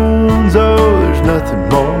towns. Oh, there's nothing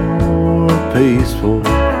more peaceful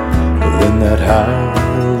than that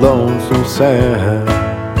high, lonesome sound.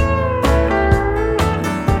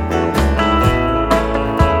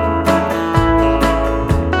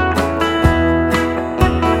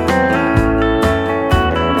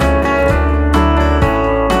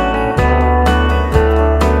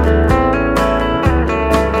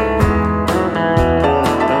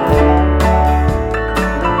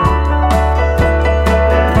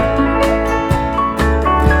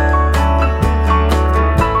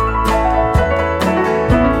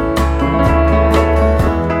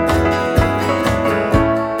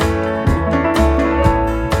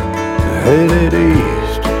 Headed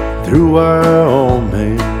east through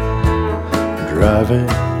Wyoming, driving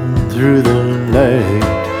through the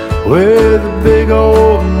night where the big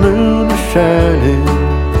old moon is shining,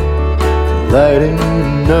 lighting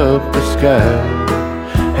up the sky.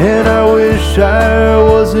 And I wish I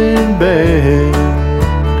was in bed,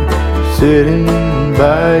 sitting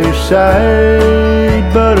by your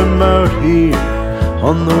side, but I'm out here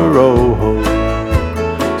on the road,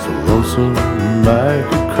 so lonesome I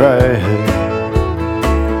could cry.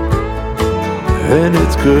 And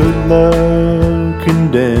it's good luck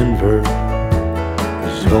in Denver,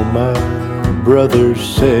 so my brother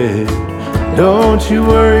said. Don't you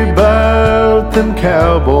worry about them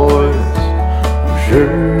cowboys, I'm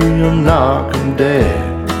sure you'll knock 'em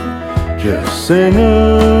dead. Just sing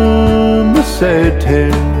 'em the sad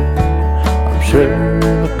tune, I'm sure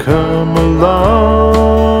they'll come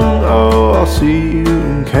along. Oh, I'll see you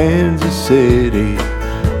in Kansas City,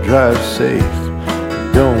 drive safe,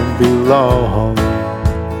 don't be long.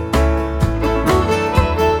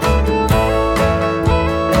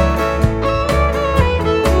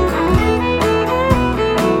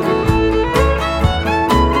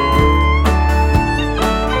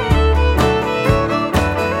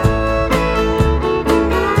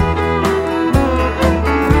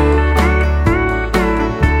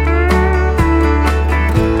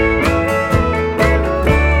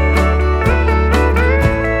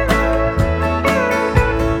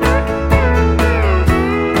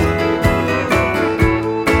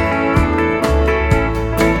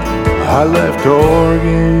 I left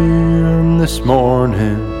Oregon this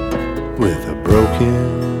morning with a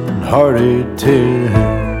broken-hearted tune,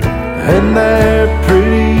 and that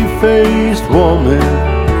pretty-faced woman,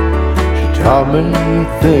 she taught me a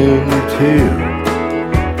thing or two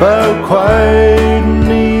about quiet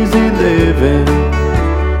and easy living,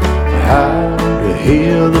 how to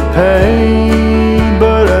heal the pain.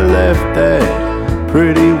 But I left that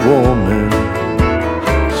pretty woman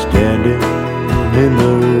standing in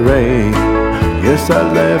the rain. Yes, I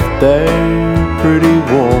left that pretty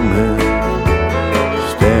woman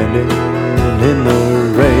standing in the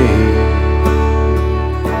rain.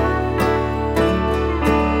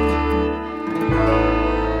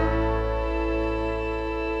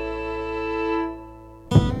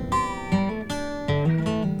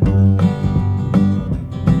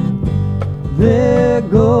 There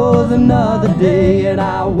goes another day, and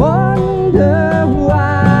I wonder why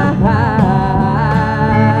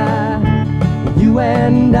you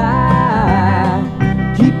and I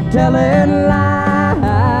keep telling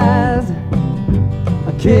lies.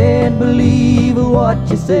 I can't believe what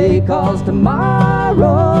you say, 'cause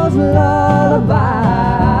tomorrow's lullaby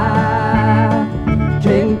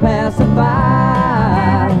can't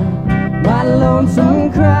pacify my lonesome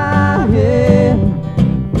crying.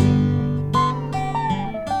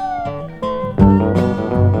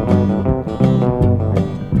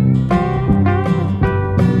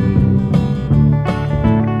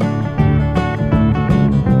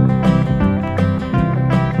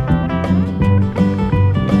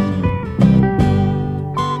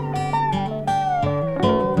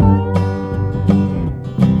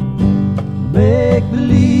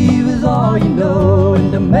 All you know,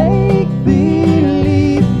 and to make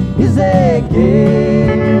believe is a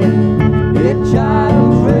game, a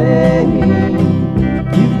child's frame.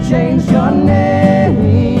 You've changed your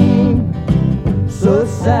name, so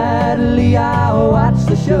sadly I watch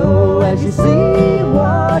the show as you see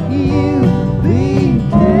what you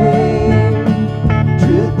became.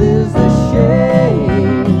 Truth is a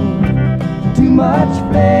shame,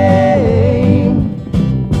 much flame.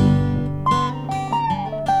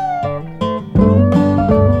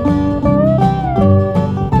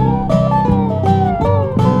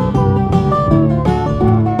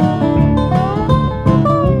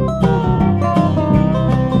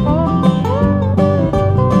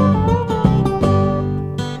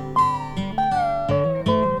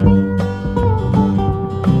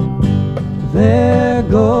 There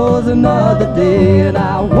goes another day, and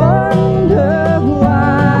I wonder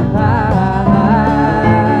why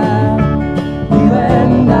you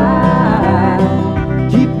and I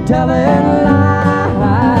keep telling lies.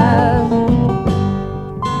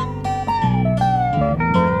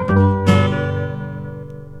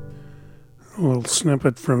 A little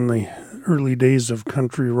snippet from the early days of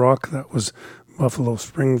country rock. That was Buffalo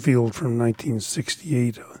Springfield from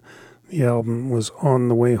 1968. The album was On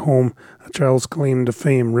the Way Home, A Child's Claim to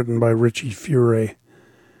Fame, written by Richie Furay.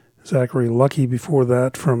 Zachary Lucky before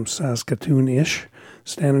that from Saskatoon-ish.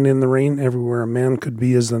 Standin' in the Rain, Everywhere a Man Could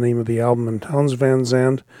Be is the name of the album, and Towns Van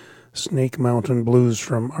Zandt, Snake Mountain Blues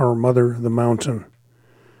from Our Mother, the Mountain.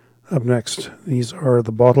 Up next, these are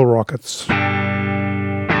the Bottle Rockets.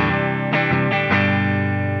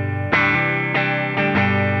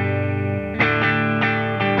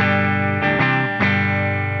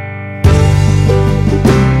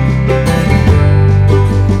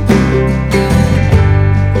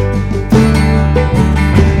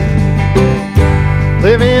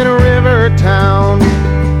 Live in a river town.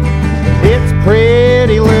 It's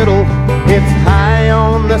pretty little. It's high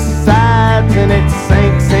on the sides and it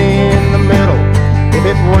sinks in the middle. If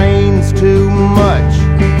it rains too much,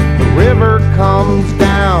 the river comes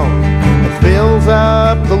down and fills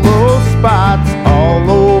up the low spots all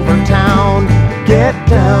over town. Get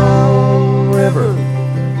down, river.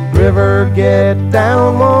 River, get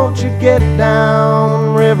down. Won't you get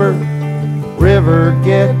down, river? River,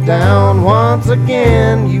 get down. Once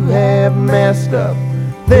again you have messed up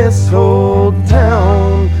this whole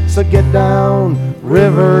town. So get down,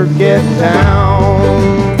 river, get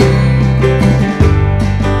down.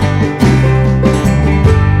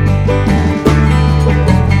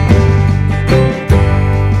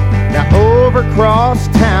 Now over across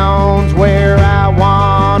town's where I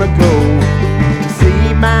wanna go to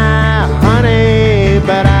see my honey,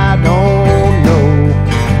 but I don't know.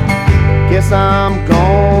 Guess I'm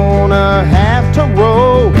gonna have to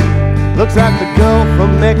row. Looks like the Gulf of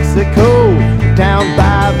Mexico, down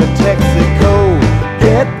by the Texaco.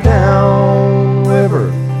 Get down,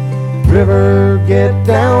 river. River, get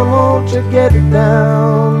down. Won't you get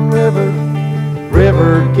down, river?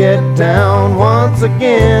 River, get down. Once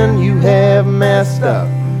again you have messed up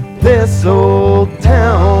this old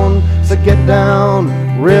town. So get down,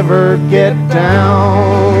 river, get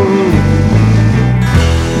down.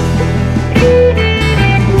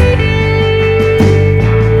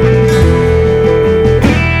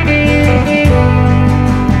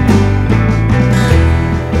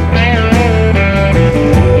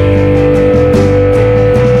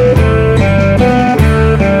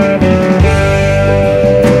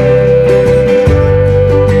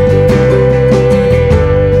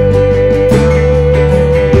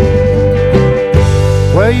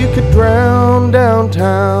 You could drown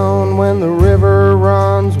downtown when the river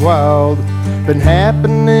runs wild. Been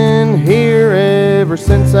happening here ever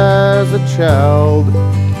since I was a child.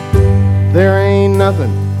 There ain't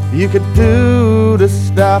nothing you could do to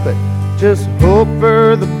stop it. Just hope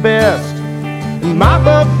for the best and mop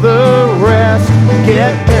up the rest.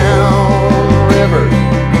 Get down, river.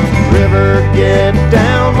 River, get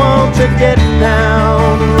down. Won't you get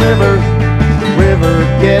down, river? River,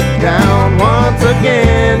 get down. Once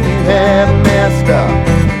again you have messed up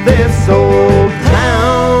this old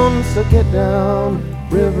town. So get down,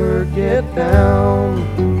 river, get down.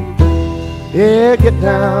 Yeah, get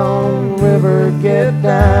down, river, get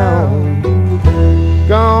down.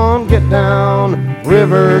 Gone, get down,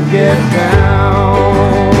 river, get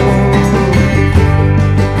down.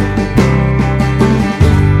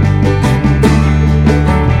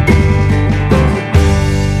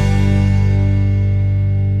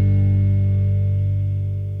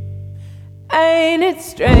 Ain't it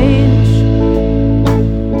strange?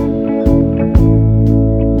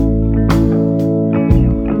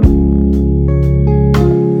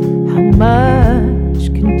 How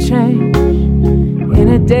much can change in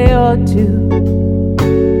a day or two?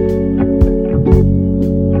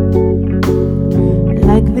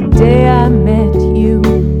 Like the day I met you.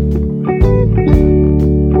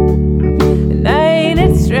 And ain't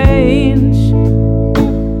it strange?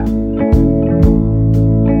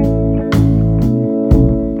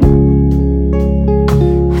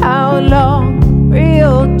 How long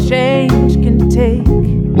change can take,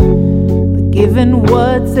 but given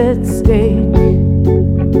what's at stake,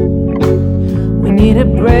 we need a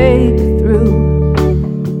breakthrough.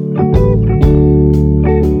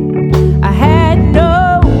 I had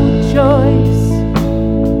no choice.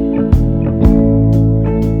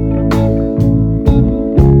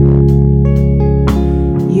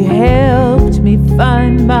 You helped me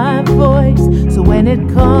find my voice, so when it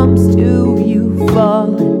comes to you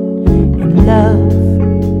falling in love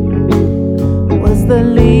was the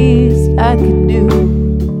least I could do.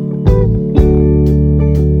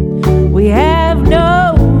 We have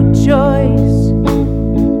no choice.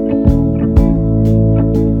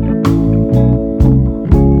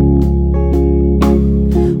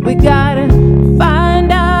 We gotta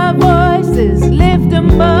find our voices, lift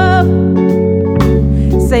them up,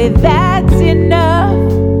 say that's enough.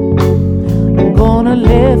 I'm gonna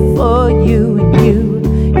live for you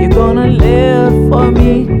and you're gonna live for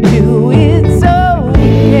me too. It's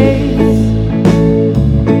okay.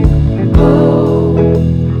 Oh,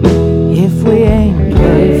 if we ain't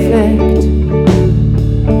perfect,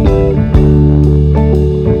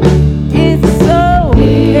 it's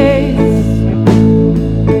okay.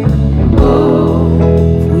 Oh,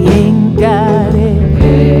 if we ain't got it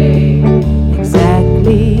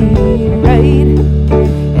exactly right,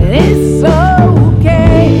 and it's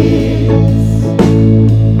okay.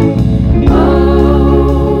 Oh,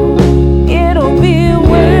 it'll be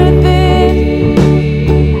worth it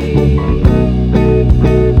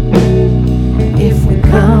if we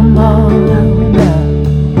come on up,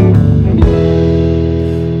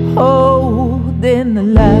 holding the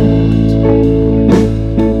light.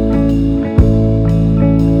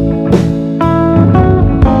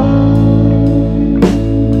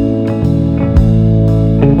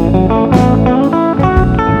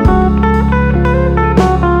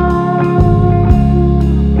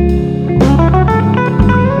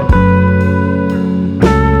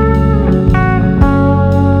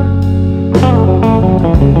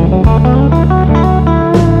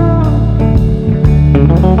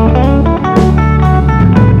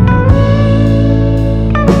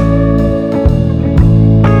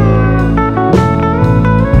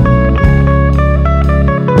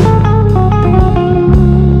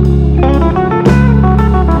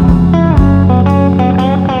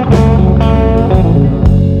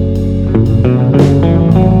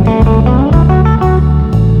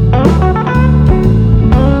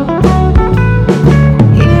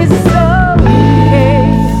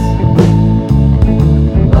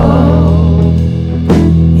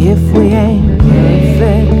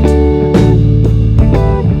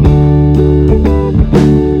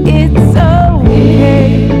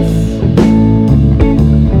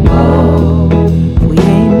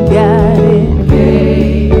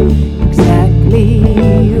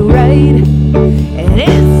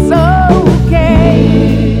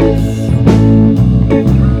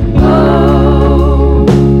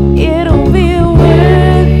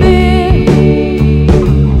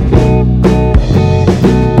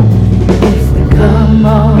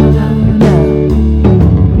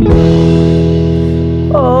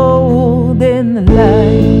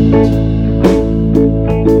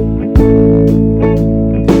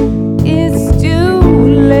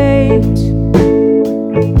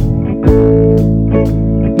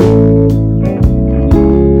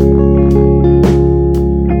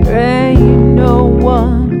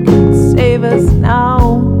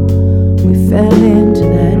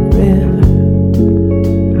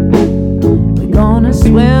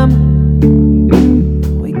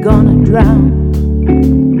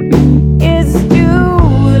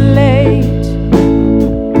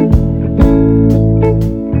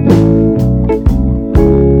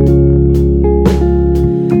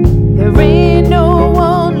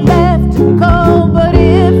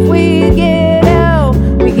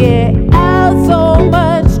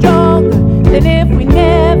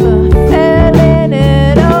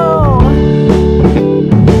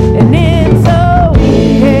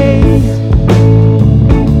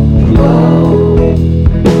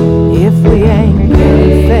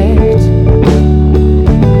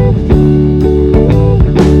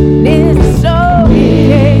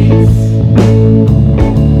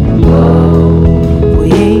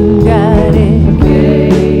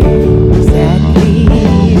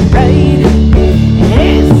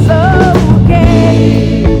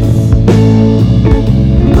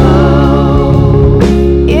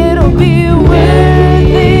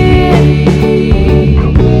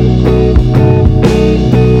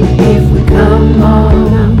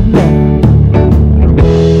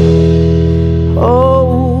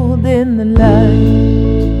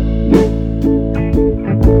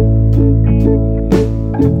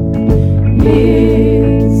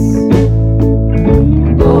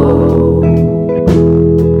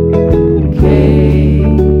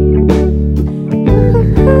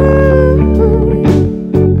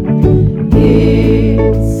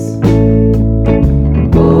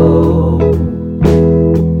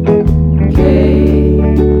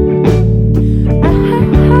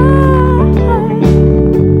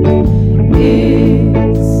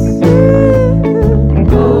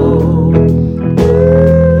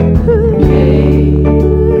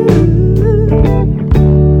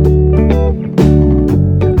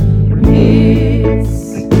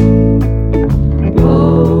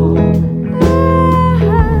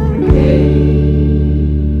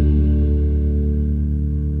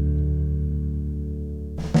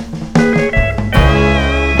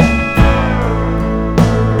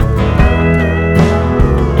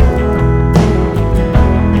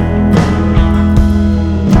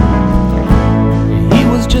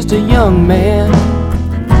 just a young man.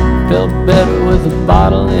 Felt better with a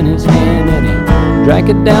bottle in his hand, and he drank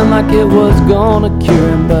it down like it was gonna cure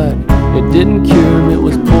him, but it didn't cure him, it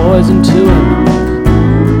was poison to him.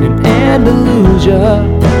 And Andalusia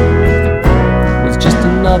was just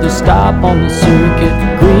another stop on the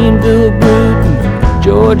circuit. Greenville, Bruton,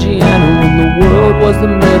 Georgiana, when the world was the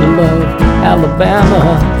middle of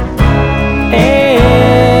Alabama.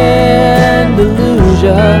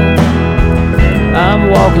 Andalusia,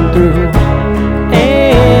 I'm walking through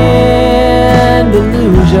Andalusia,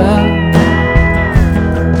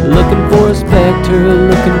 looking for a specter,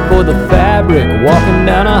 looking for the fabric, walking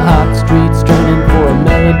down a hot street, straining for a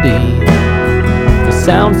melody. It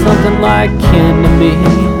sounds something like kin to me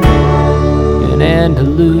in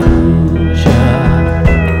Andalusia.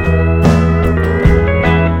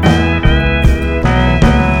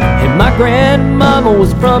 And my grandmama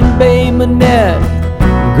was from Bay Minette.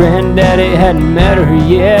 Granddaddy hadn't met her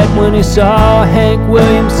yet when he saw Hank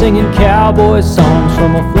Williams singing cowboy songs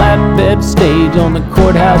from a flatbed stage on the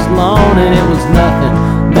courthouse lawn, and it was nothing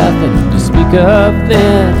to speak of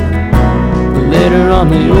then. But later on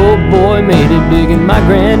the old boy made it big, and my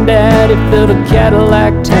granddaddy filled a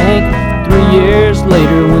Cadillac tank 3 years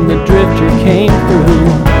later when the drifter came through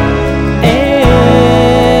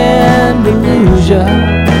Andalusia.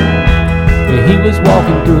 He was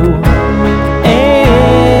walking through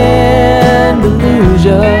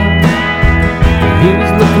Andalusia. He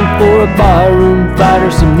was looking for a barroom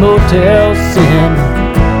fighter, some Motel Sin.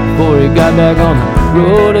 Before he got back on the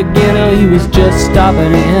road again, he was just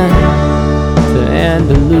stopping in to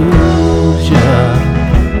Andalusia.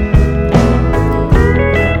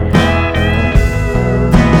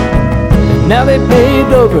 And now they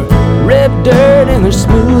paved over red dirt and there's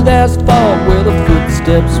smooth asphalt where the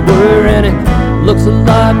footsteps were, and it looks a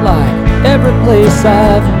lot like every place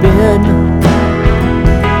I've been.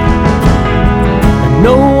 And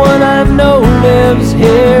no one I've known lives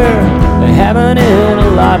here. They haven't in a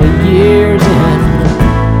lot of years,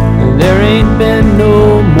 and there ain't been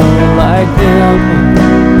no more like them.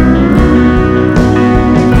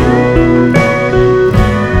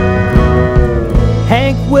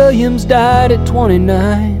 Hank Williams died at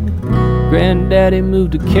 29. Granddaddy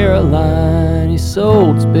moved to Caroline. He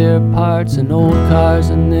sold spare parts and old cars,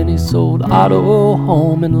 and then he sold auto,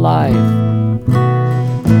 home, and life.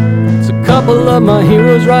 It's a couple of my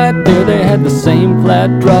heroes right there. They had the same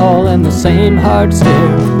flat drawl and the same hard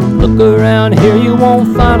stare. Look around here, you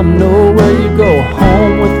won't find them nowhere. You go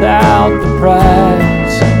home without the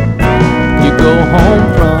prize. You go home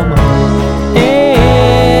from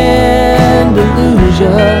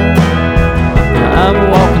Andalusia. I'm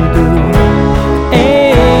walking through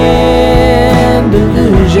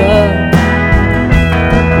Andalusia,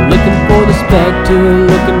 looking for the specter,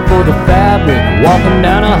 looking for the fabric, walking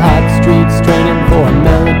down a hot street, straining for a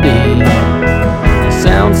melody. It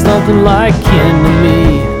sounds something like kin to me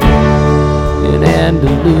in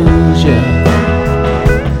Andalusia.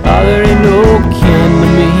 Oh, there ain't no kin to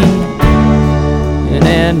me in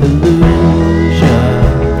Andalusia.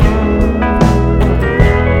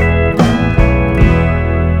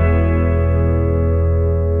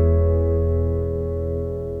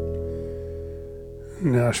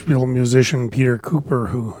 Nashville musician Peter Cooper,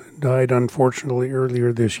 who died unfortunately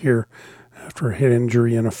earlier this year after a head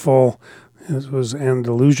injury in a fall. This was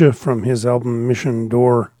Andalusia from his album Mission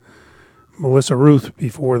Door. Melissa Ruth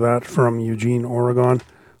before that from Eugene, Oregon.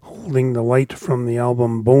 Holding the Light from the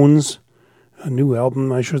album Bones, a new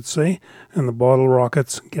album I should say. And the Bottle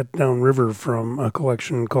Rockets, Get Down River from a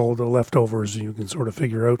collection called The Leftovers. You can sort of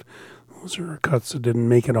figure out those are cuts that didn't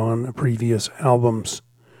make it on previous albums.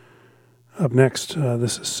 Up next,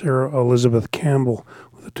 this is Sarah Elizabeth Campbell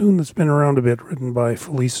with a tune that's been around a bit, written by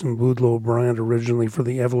Felice and Boudleaux Bryant, originally for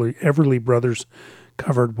the Everly Brothers,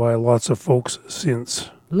 covered by lots of folks since.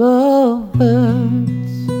 Love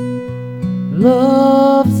hurts,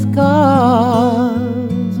 love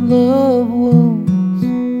scars, love wounds,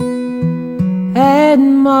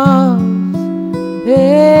 and mars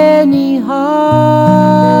any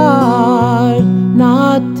heart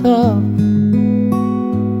not tough,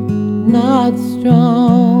 not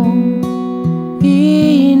strong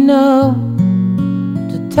enough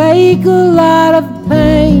to take a lot of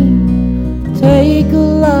pain, take a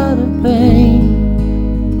lot of pain.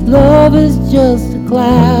 Love is just a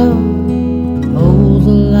cloud, holds a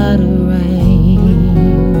lot of rain.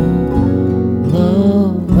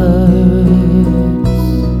 Love hurts,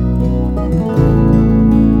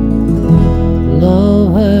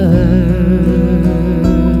 love hurts.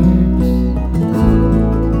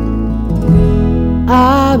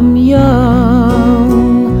 I'm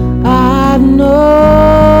young, I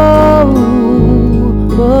know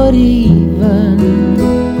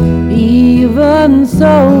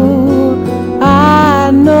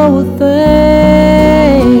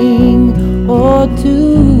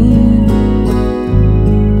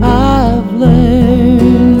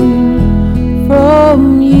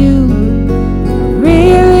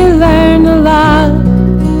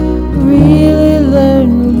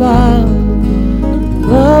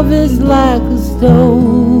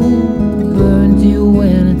you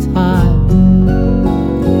when it's hot.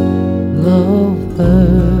 Love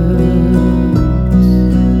hurts.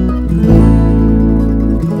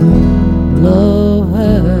 Love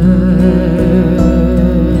hurts.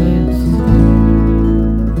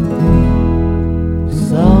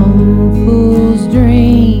 Some fools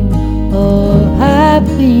dream of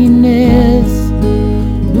happiness,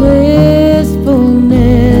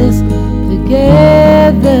 blissfulness,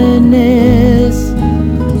 togetherness.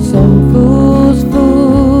 Some fools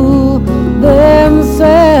fool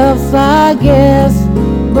themselves, I guess,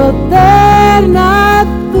 but they're not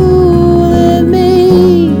fooling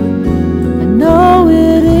me. I know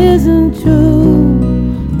it isn't true.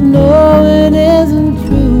 No, it isn't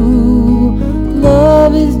true.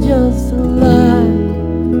 Love is just a lie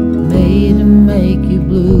made to make you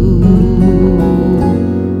blue.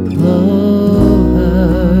 Love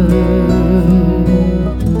hurts.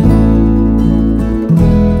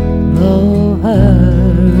 Love hurts.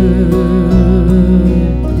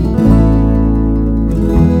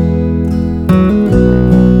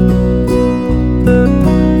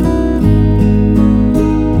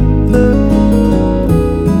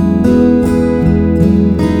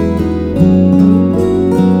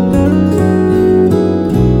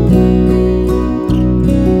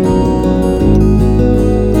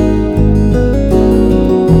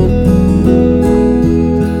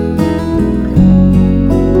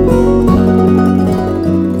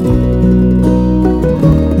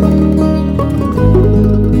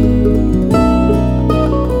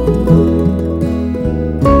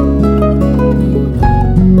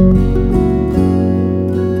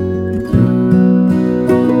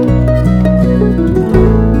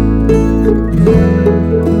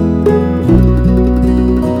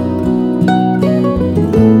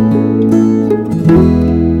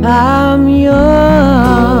 I'm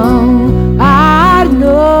young, I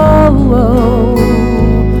know,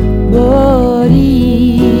 but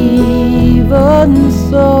even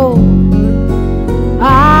so,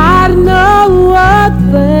 I know a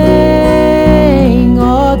thing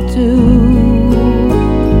or two.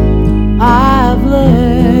 I've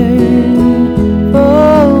learned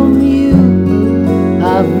from you.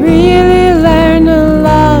 I've really learned a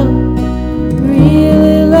lot,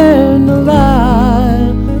 really learned a lot.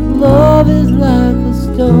 Love is like a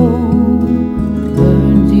stone,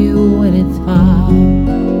 burns you when it's hot.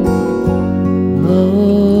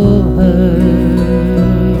 Love hurts.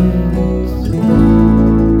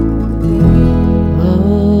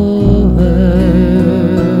 Love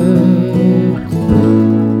hurts.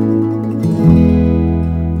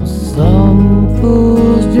 Some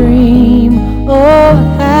fools dream of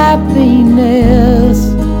happiness,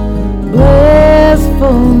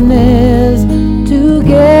 blissfulness,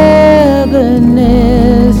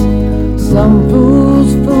 togetherness. Some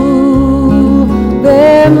fools fool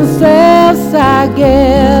themselves, I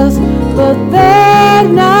guess, but they're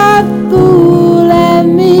not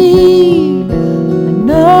fooling me. I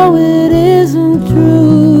know it isn't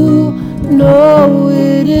true. No,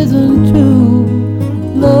 it isn't true.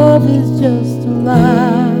 Love is just a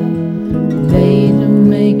lie made to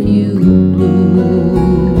make you blue.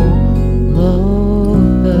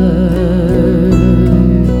 Love hurts.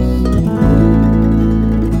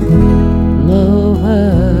 Love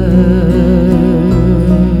hurts.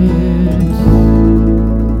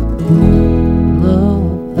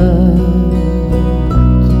 Love hurts.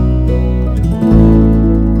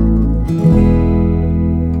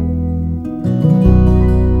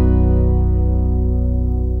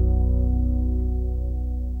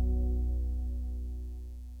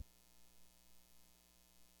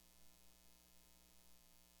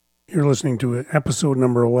 You're listening to episode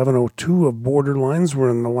number 1102 of Borderlines. We're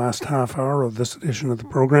in the last half hour of this edition of the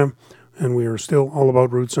program, and we are still all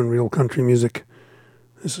about roots and real country music.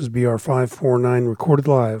 This is BR 549 recorded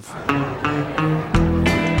live.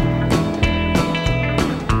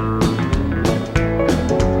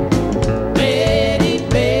 Bettie,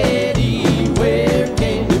 Bettie, where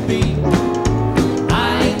can you be?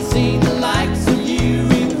 I ain't seen the likes of you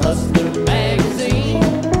in Hustler magazine.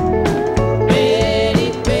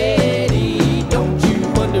 Bettie, Bettie, don't you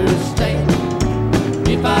understand?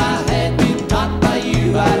 If I had been taught by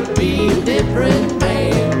you, I'd be a different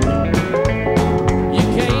man. You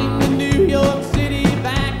came to New York City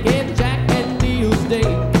back in Jack and Neil's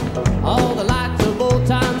day. All the lights of Old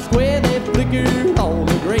Times Square, they flickered on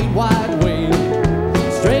the great wide way.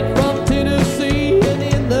 Straight from Tennessee and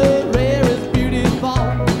in the rarest beauty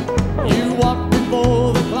fall, you walked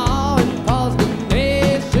before the law and caused a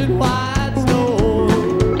nationwide storm.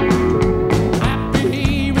 After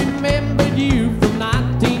he remembered you from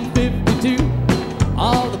 1952,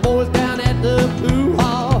 all the boys down at the pool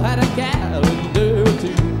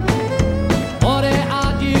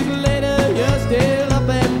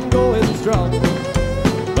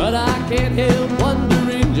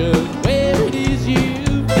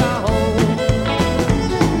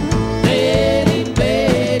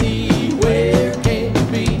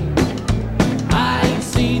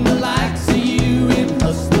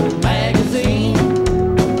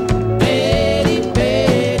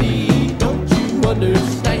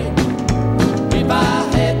understand. If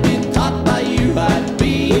I had been taught by you, I'd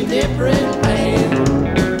be a different man.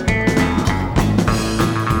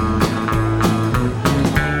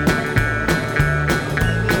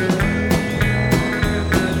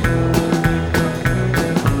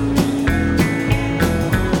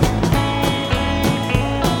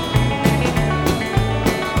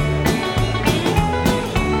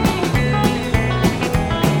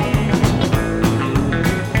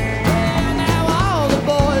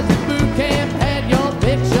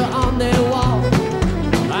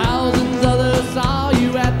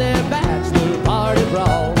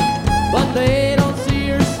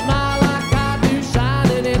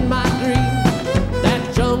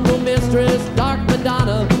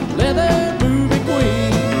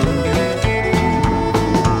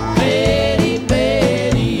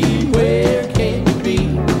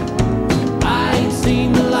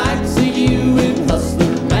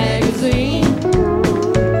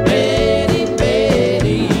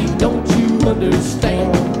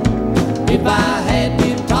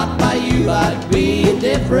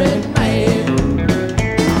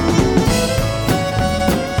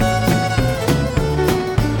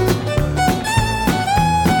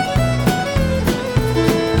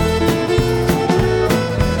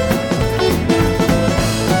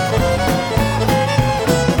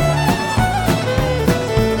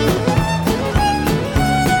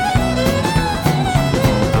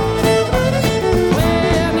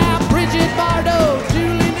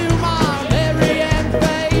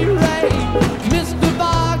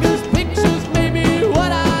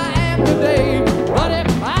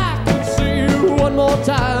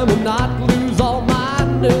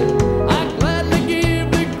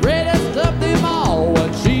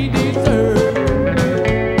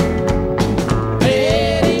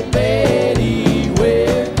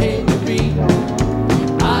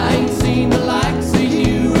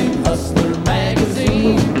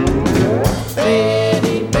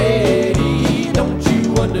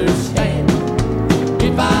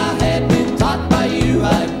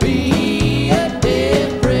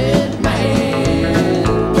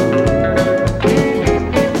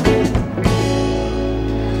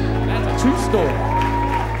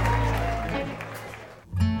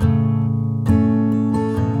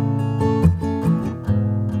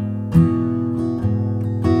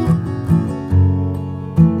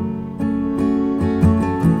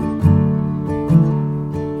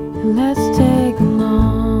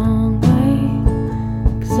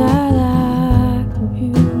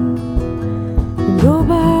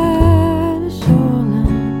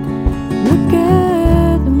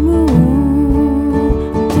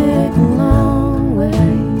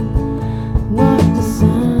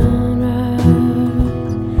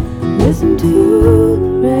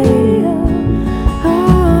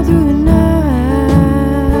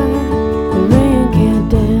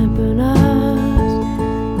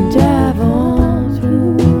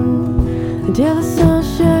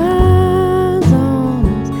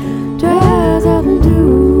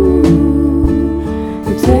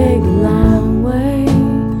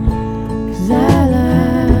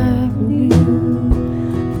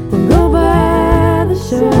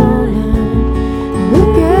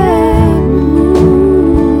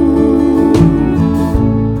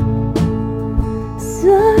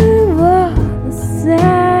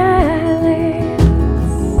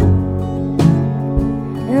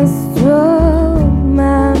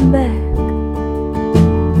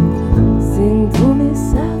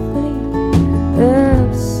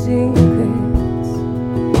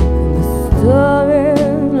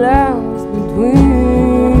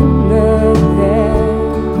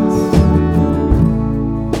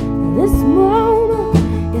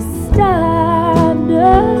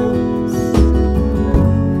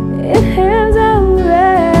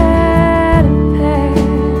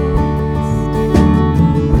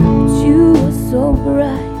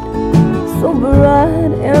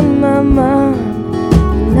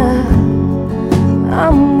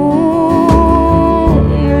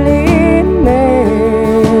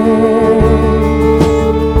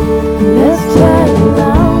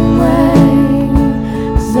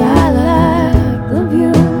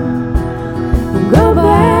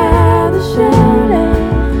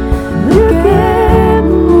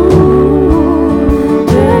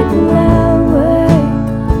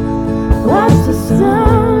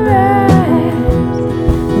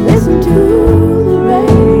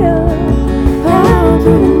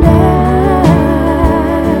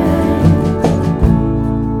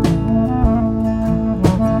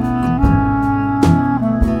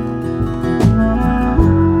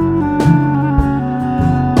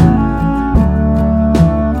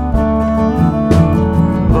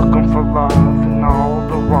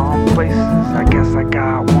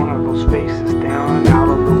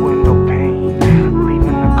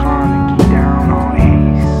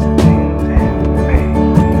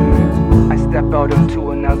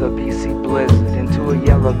 blizzard into a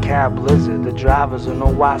yellow cab blizzard. The drivers are no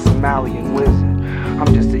white Somalian wizard.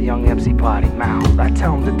 I'm just a young MC potty mouth. I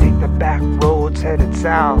tell him to take the back roads headed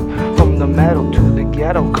south. From the meadow to the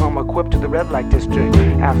ghetto, come equipped to the red light district.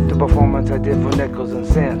 After performance I did for nickels and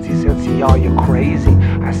cents. He said, see, y'all, you're crazy.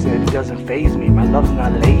 I said, it doesn't faze me, my love's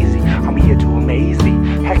not lazy. I'm here to amaze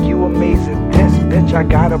thee. Heck, you amazing this bitch. I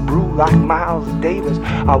got a brew like Miles Davis.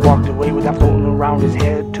 I walked away with that floating around his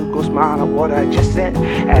head to go smile at what I just said.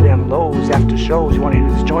 At Emmylou's after shows, you wanna hit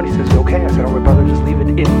this joint? He says, okay. I said, alright brother, just leave it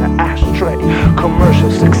in the ashtray.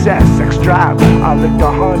 Commercial success, sex drive. I lick the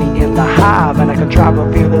honey in the hive, and I contrive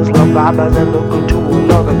to feel this love vibe as I look into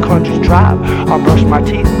another country's tribe. I brush my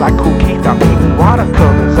teeth like Cool Keith. I'm eating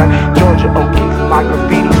watercolors like Georgia O'Keeffe. My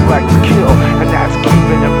graffiti's flags kill, and that's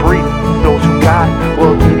keeping it brief. Those who got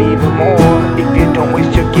will get even more. If you don't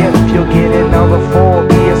waste your gift, you'll get another four.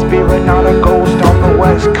 Be a spirit, not a ghost on the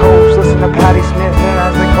west coast. Listen to Patti Smith and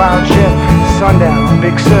as the cloud shift. Sundown,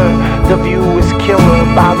 Big Sur, the view is killer.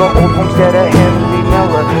 By the old homestead of Henry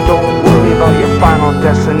Miller. Don't worry about your final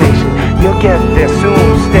destination, you'll get there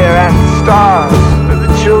soon. Stare at the stars, they're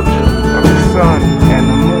the children of the sun and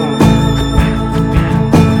the moon.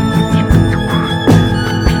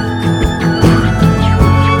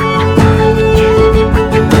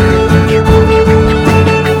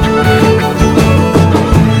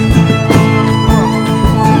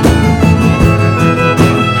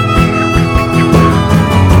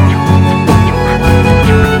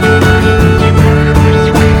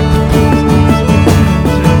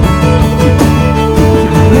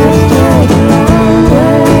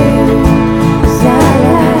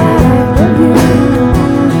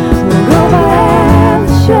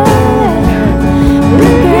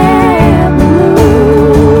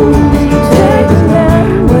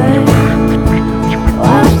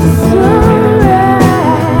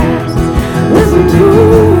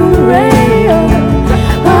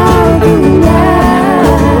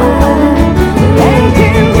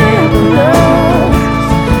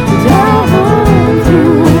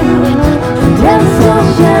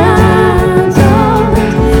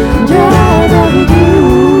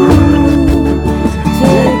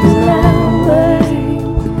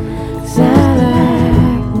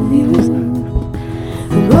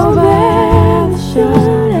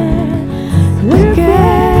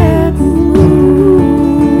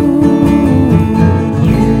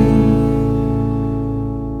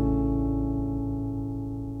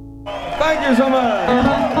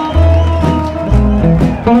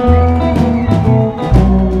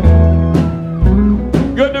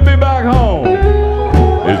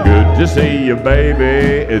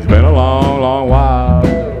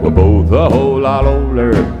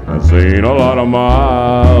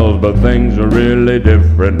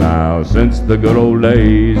 Since the good old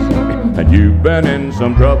days, and you've been in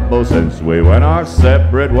some trouble since we went our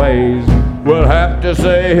separate ways. We'll have to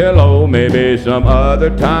say hello maybe some other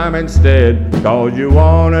time instead, 'cause you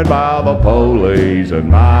wanted by the police and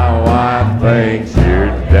my wife thinks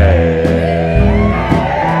you're dead.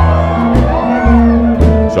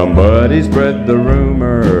 Somebody spread the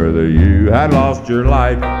rumor that you had lost your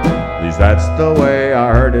life. At least that's the way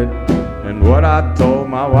I heard it and what I told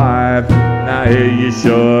my wife. Now here you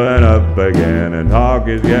showing up again and talk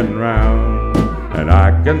is getting round, and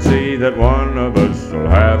I can see that one of us will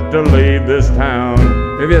have to leave this town.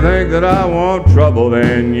 If you think that I want trouble,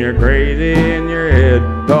 then you're crazy in your head,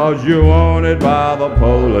 'cause you're wanted by the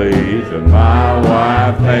police and my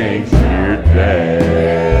wife thinks you're dead.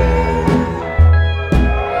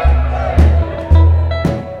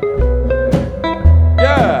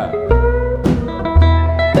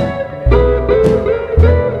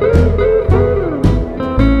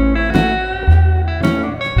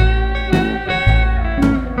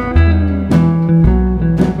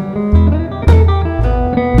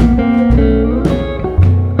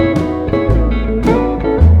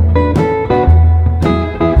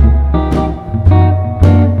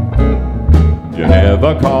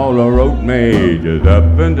 Caller wrote me, just up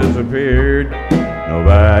and disappeared.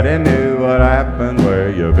 Nobody knew what happened, where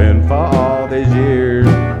you've been for all these years.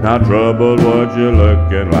 Now trouble's what you're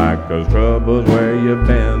looking like, 'cause trouble's where you've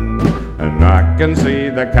been. And I can see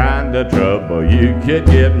the kind of trouble you could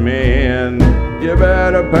get me in. You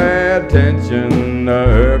better pay attention to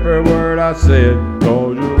every word I said,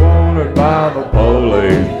 'cause you're wanted by the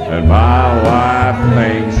police and my wife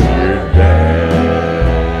thinks you're dead.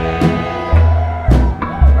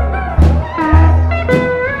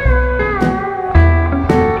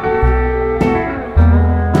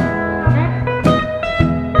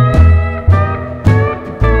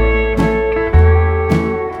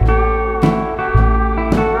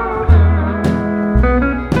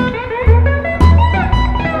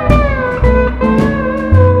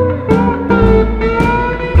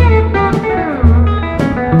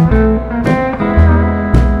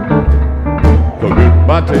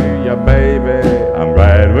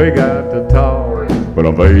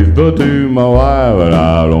 faithful to my wife, and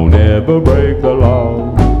I don't ever break the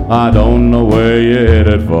law. I don't know where you're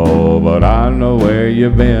headed for, but I know where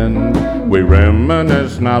you've been. We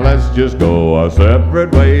reminisce, now let's just go our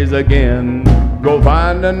separate ways again. Go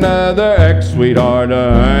find another ex-sweetheart to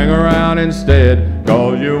hang around instead,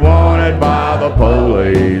 'cause you're wanted by the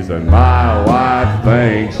police and my wife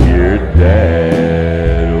thinks you're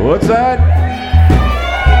dead. What's that?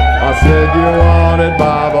 I said you're wanted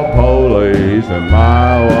by the police and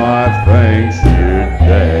my wife thinks you're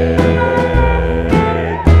dead.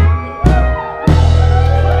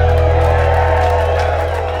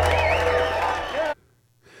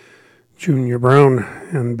 Junior Brown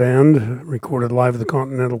and band, recorded live at the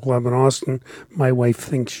Continental Club in Austin. My Wife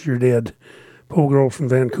Thinks You're Dead. Po Girl from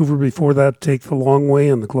Vancouver before that, Take the Long Way,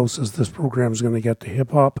 and the closest this program is going to get to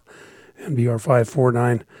hip-hop. NBR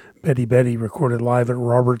 549, Bettie Bettie, recorded live at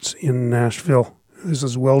Roberts in Nashville. This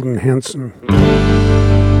is Weldon Henson.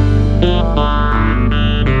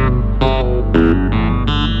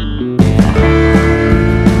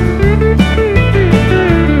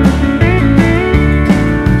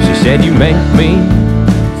 Said you make me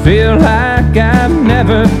feel like I've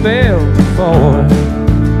never felt before,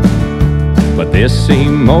 but this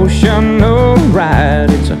emotional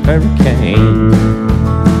ride, it's a hurricane.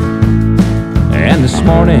 And this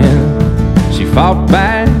morning she fought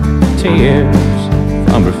back tears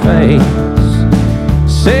from her face.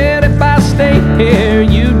 Said if I stay here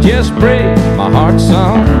you just break my heart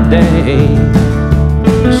someday.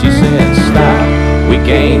 She said stop, we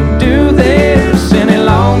can't do this any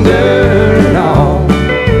longer at all.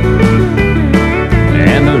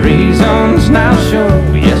 And the reasons now show,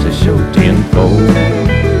 yes they show tenfold.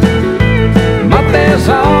 But there's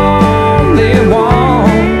only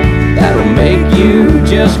one that'll make you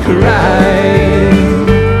just cry.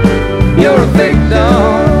 You're a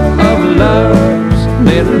victim of love's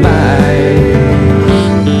little lies.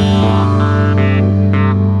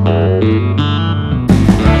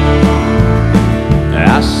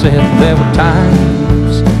 I said there were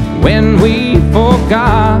times when we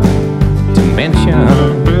forgot to mention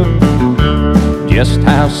just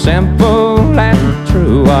how simple and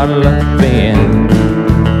true our love been.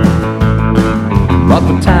 But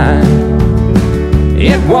the time,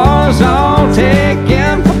 it was all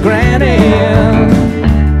taken for granted.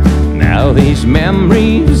 Now these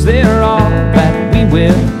memories, they're all that we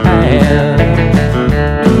will have.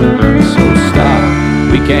 So stop,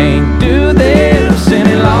 we can't do this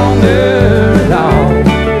any longer at all.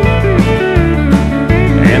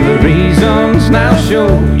 And the reasons now show,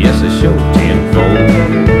 yes they show tenfold.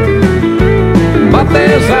 But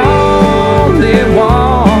there's only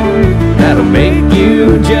one that'll make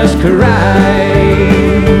you just cry.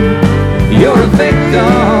 You're a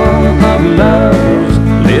victim of love's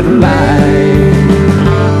little lies.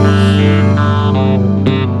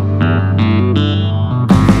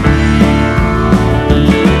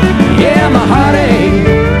 Yeah, my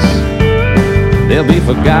heartaches, they'll be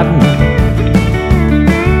forgotten,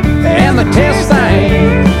 and the test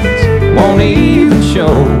things won't even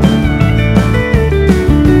show.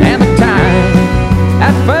 And the time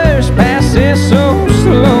at first passes so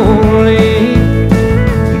slowly,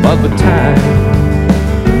 but the time,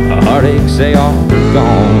 the heartaches, they are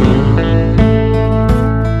gone.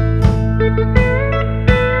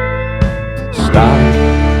 Stop,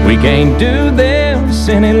 we can't do this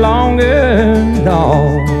any longer at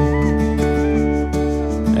all.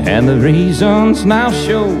 And the reasons now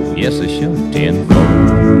show, yes they show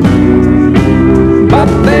tenfold. But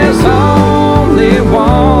there's only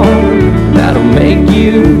one that'll make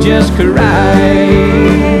you just cry.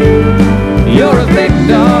 You're a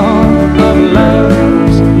victim of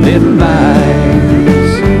love's little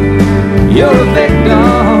lies. You're a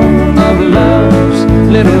victim of love's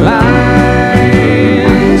little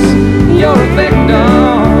lies. You're a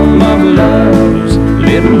victim of love's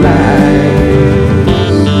little lies.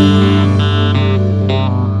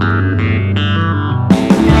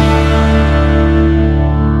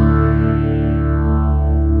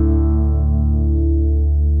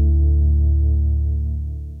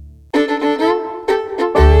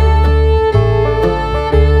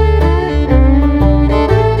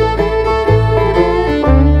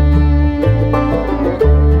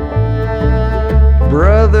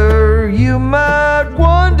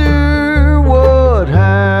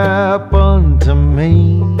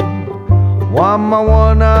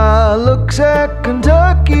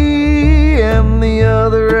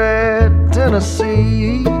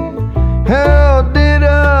 How did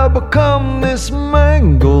I become this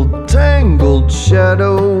mangled, tangled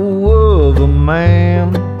shadow of a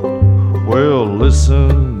man? Well,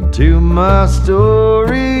 listen to my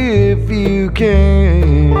story if you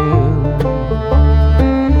can.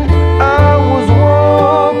 I was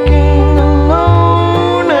walking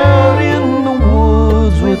alone out in the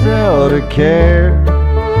woods without a care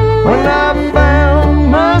when I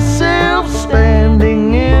found myself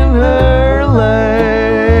standing in her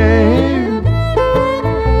lane.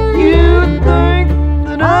 You'd think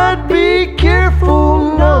that I'd be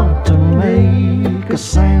careful not to make a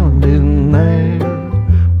sound in there,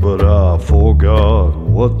 but I forgot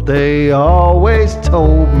what they always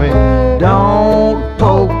told me: don't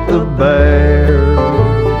poke the bear.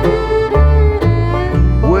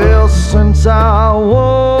 Well, since I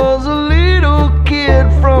was a little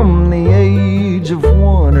kid, from the age of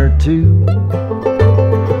 1 or 2,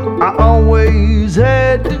 I always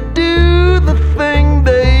had to do the thing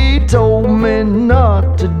they told me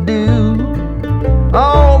not to do.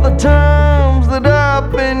 All the times that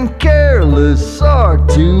I've been careless are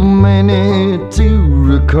too many to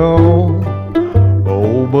recall.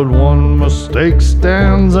 Oh, but one mistake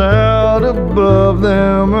stands out above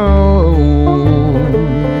them all.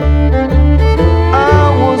 I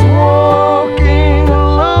was walking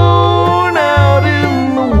alone out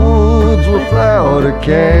in the woods without a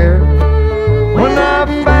care when I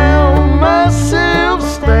found myself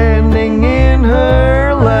standing in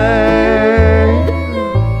her lane.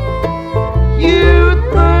 You'd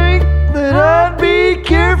think that I'd be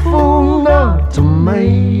careful not to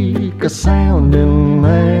make a sound in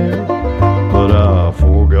there, but I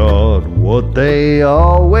forgot what they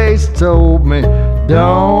always told me: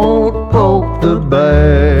 don't poke the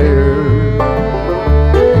bear.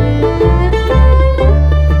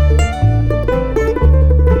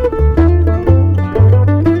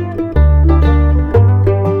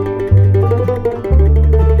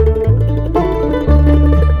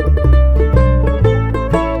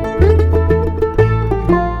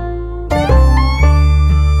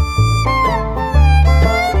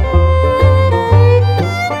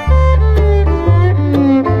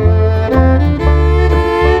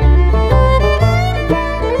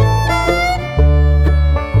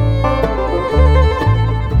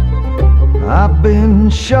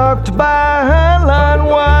 Shocked by highline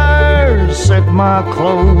wires, set my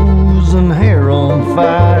clothes and hair on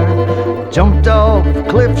fire, jumped off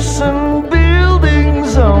cliffs and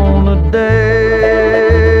buildings on a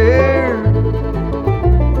dare.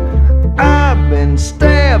 I've been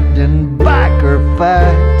stabbed in biker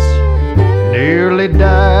fights, nearly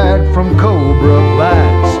died from cobra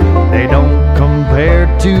bites. They don't compare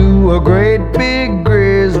to a great big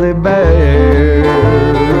grizzly bear.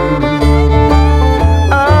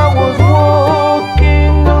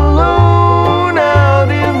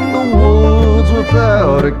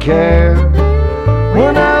 Without a care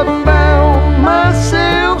when I found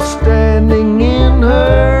myself standing in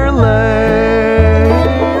her lane.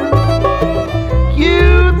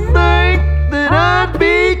 You'd think that I'd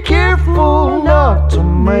be careful not to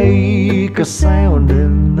make a sound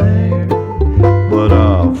in there, but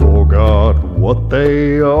I forgot what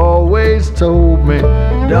they always told me: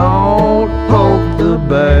 don't poke the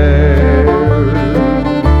bear.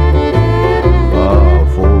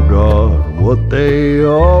 What they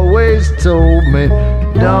always told me: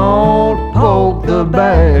 don't poke the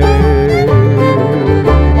bear.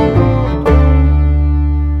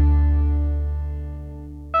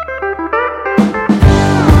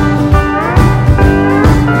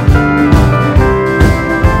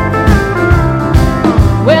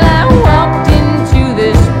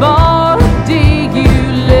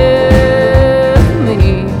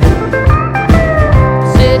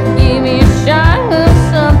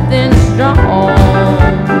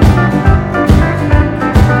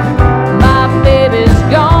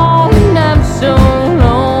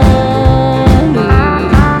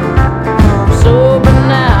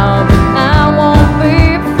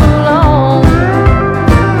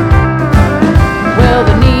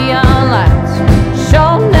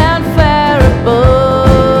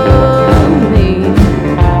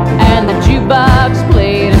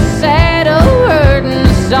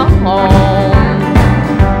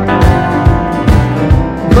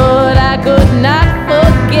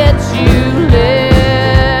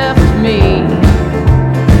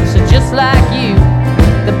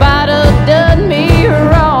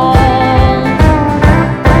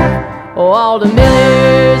 all the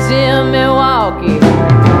millers in Milwaukee,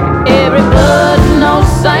 every button on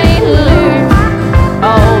St. Louis,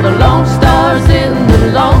 all the Lone Stars in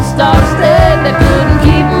the Lone Star State that couldn't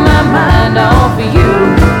keep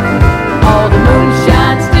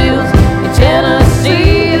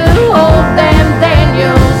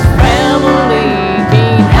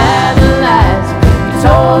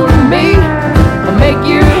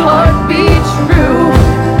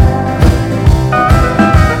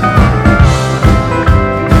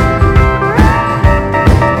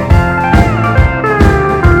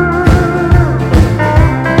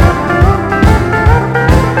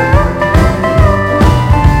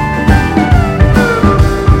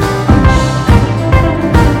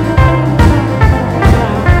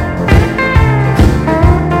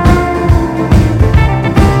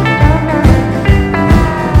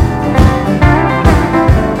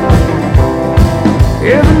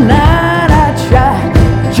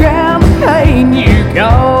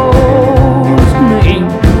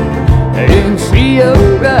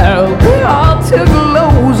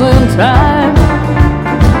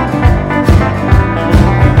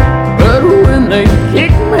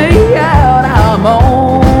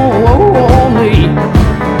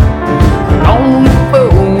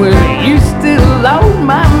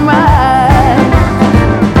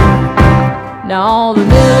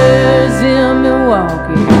Millers in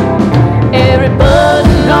Milwaukee, every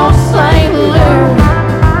buzzing on St. Louis,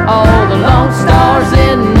 all the Lone Stars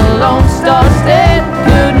in the Lone Star State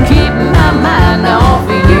couldn't keep my mind off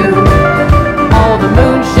of you. All the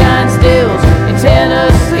moonshine stills in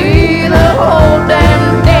Tennessee, the whole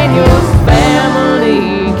damn Daniels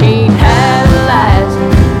family can't hide the lies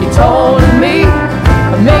you told me,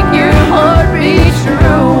 make your heart beat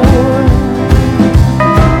true.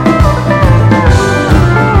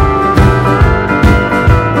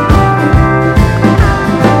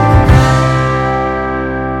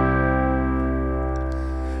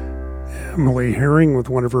 Emily Herring with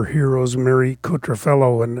one of her heroes, Mary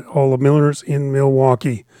Cutrafello, and all the Millers in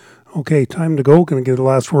Milwaukee. Okay, time to go. Going to give the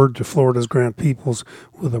last word to Florida's Grant Peoples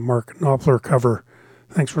with a Mark Knopfler cover.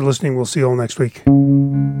 Thanks for listening. We'll see you all next week.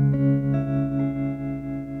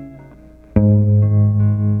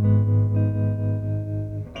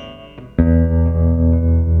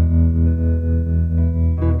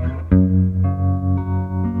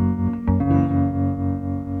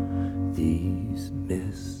 These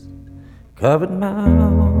mist-covered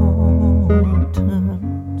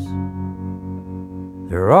mountains,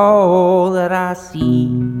 they're all that I see.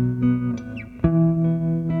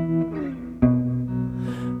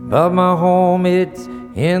 But my home, it's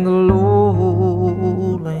in the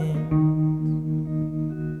lowlands,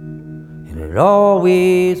 and it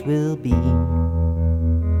always will be.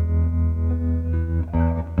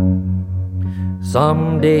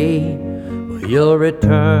 Someday you'll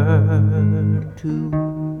return to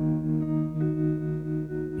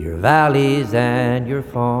your valleys and your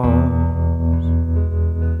farms,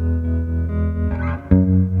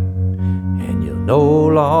 and you'll no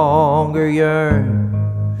longer yearn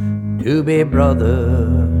to be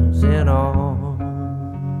brothers in arms.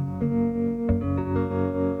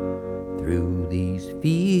 Through these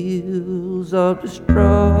fields of destruction,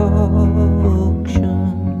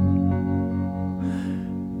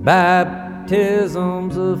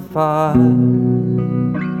 baptisms of fire,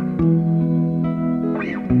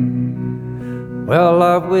 well,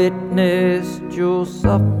 I've witnessed your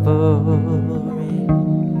suffering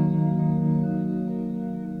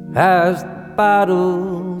as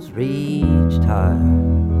battles reached high,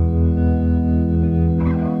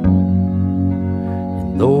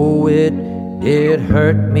 and though it did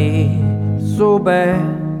hurt me so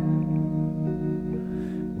bad,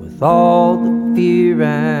 with all the fear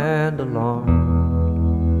and alarm,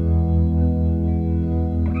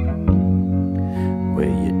 where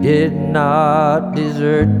you did not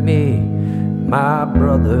desert me, my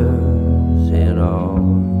brothers in arms.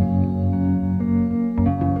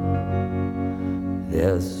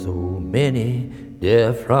 There's so many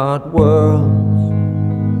different worlds,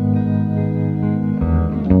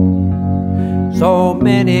 so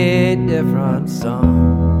many different suns,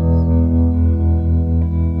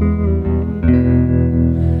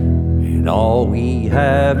 and all we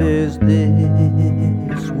have is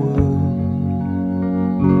this world,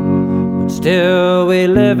 but still we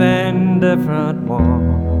live in different ones.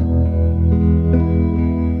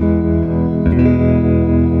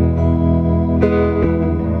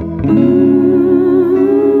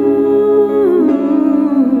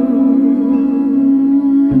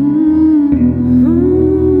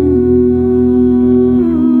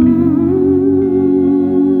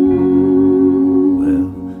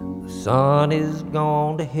 Sun is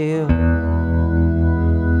gone to hell,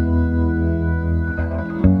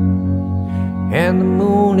 and the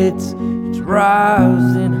moon it's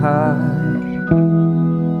rising high.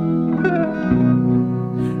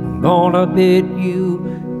 I'm gonna bid you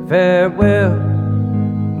farewell,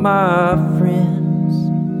 my friends.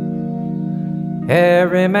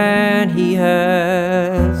 Every man he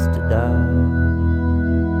has to die,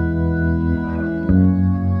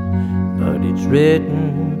 but it's written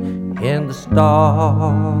in the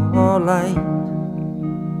starlight,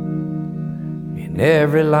 in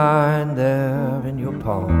every line there in your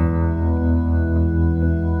palm,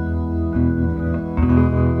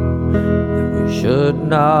 that we should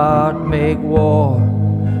not make war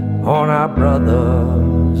on our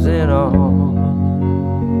brothers in arms.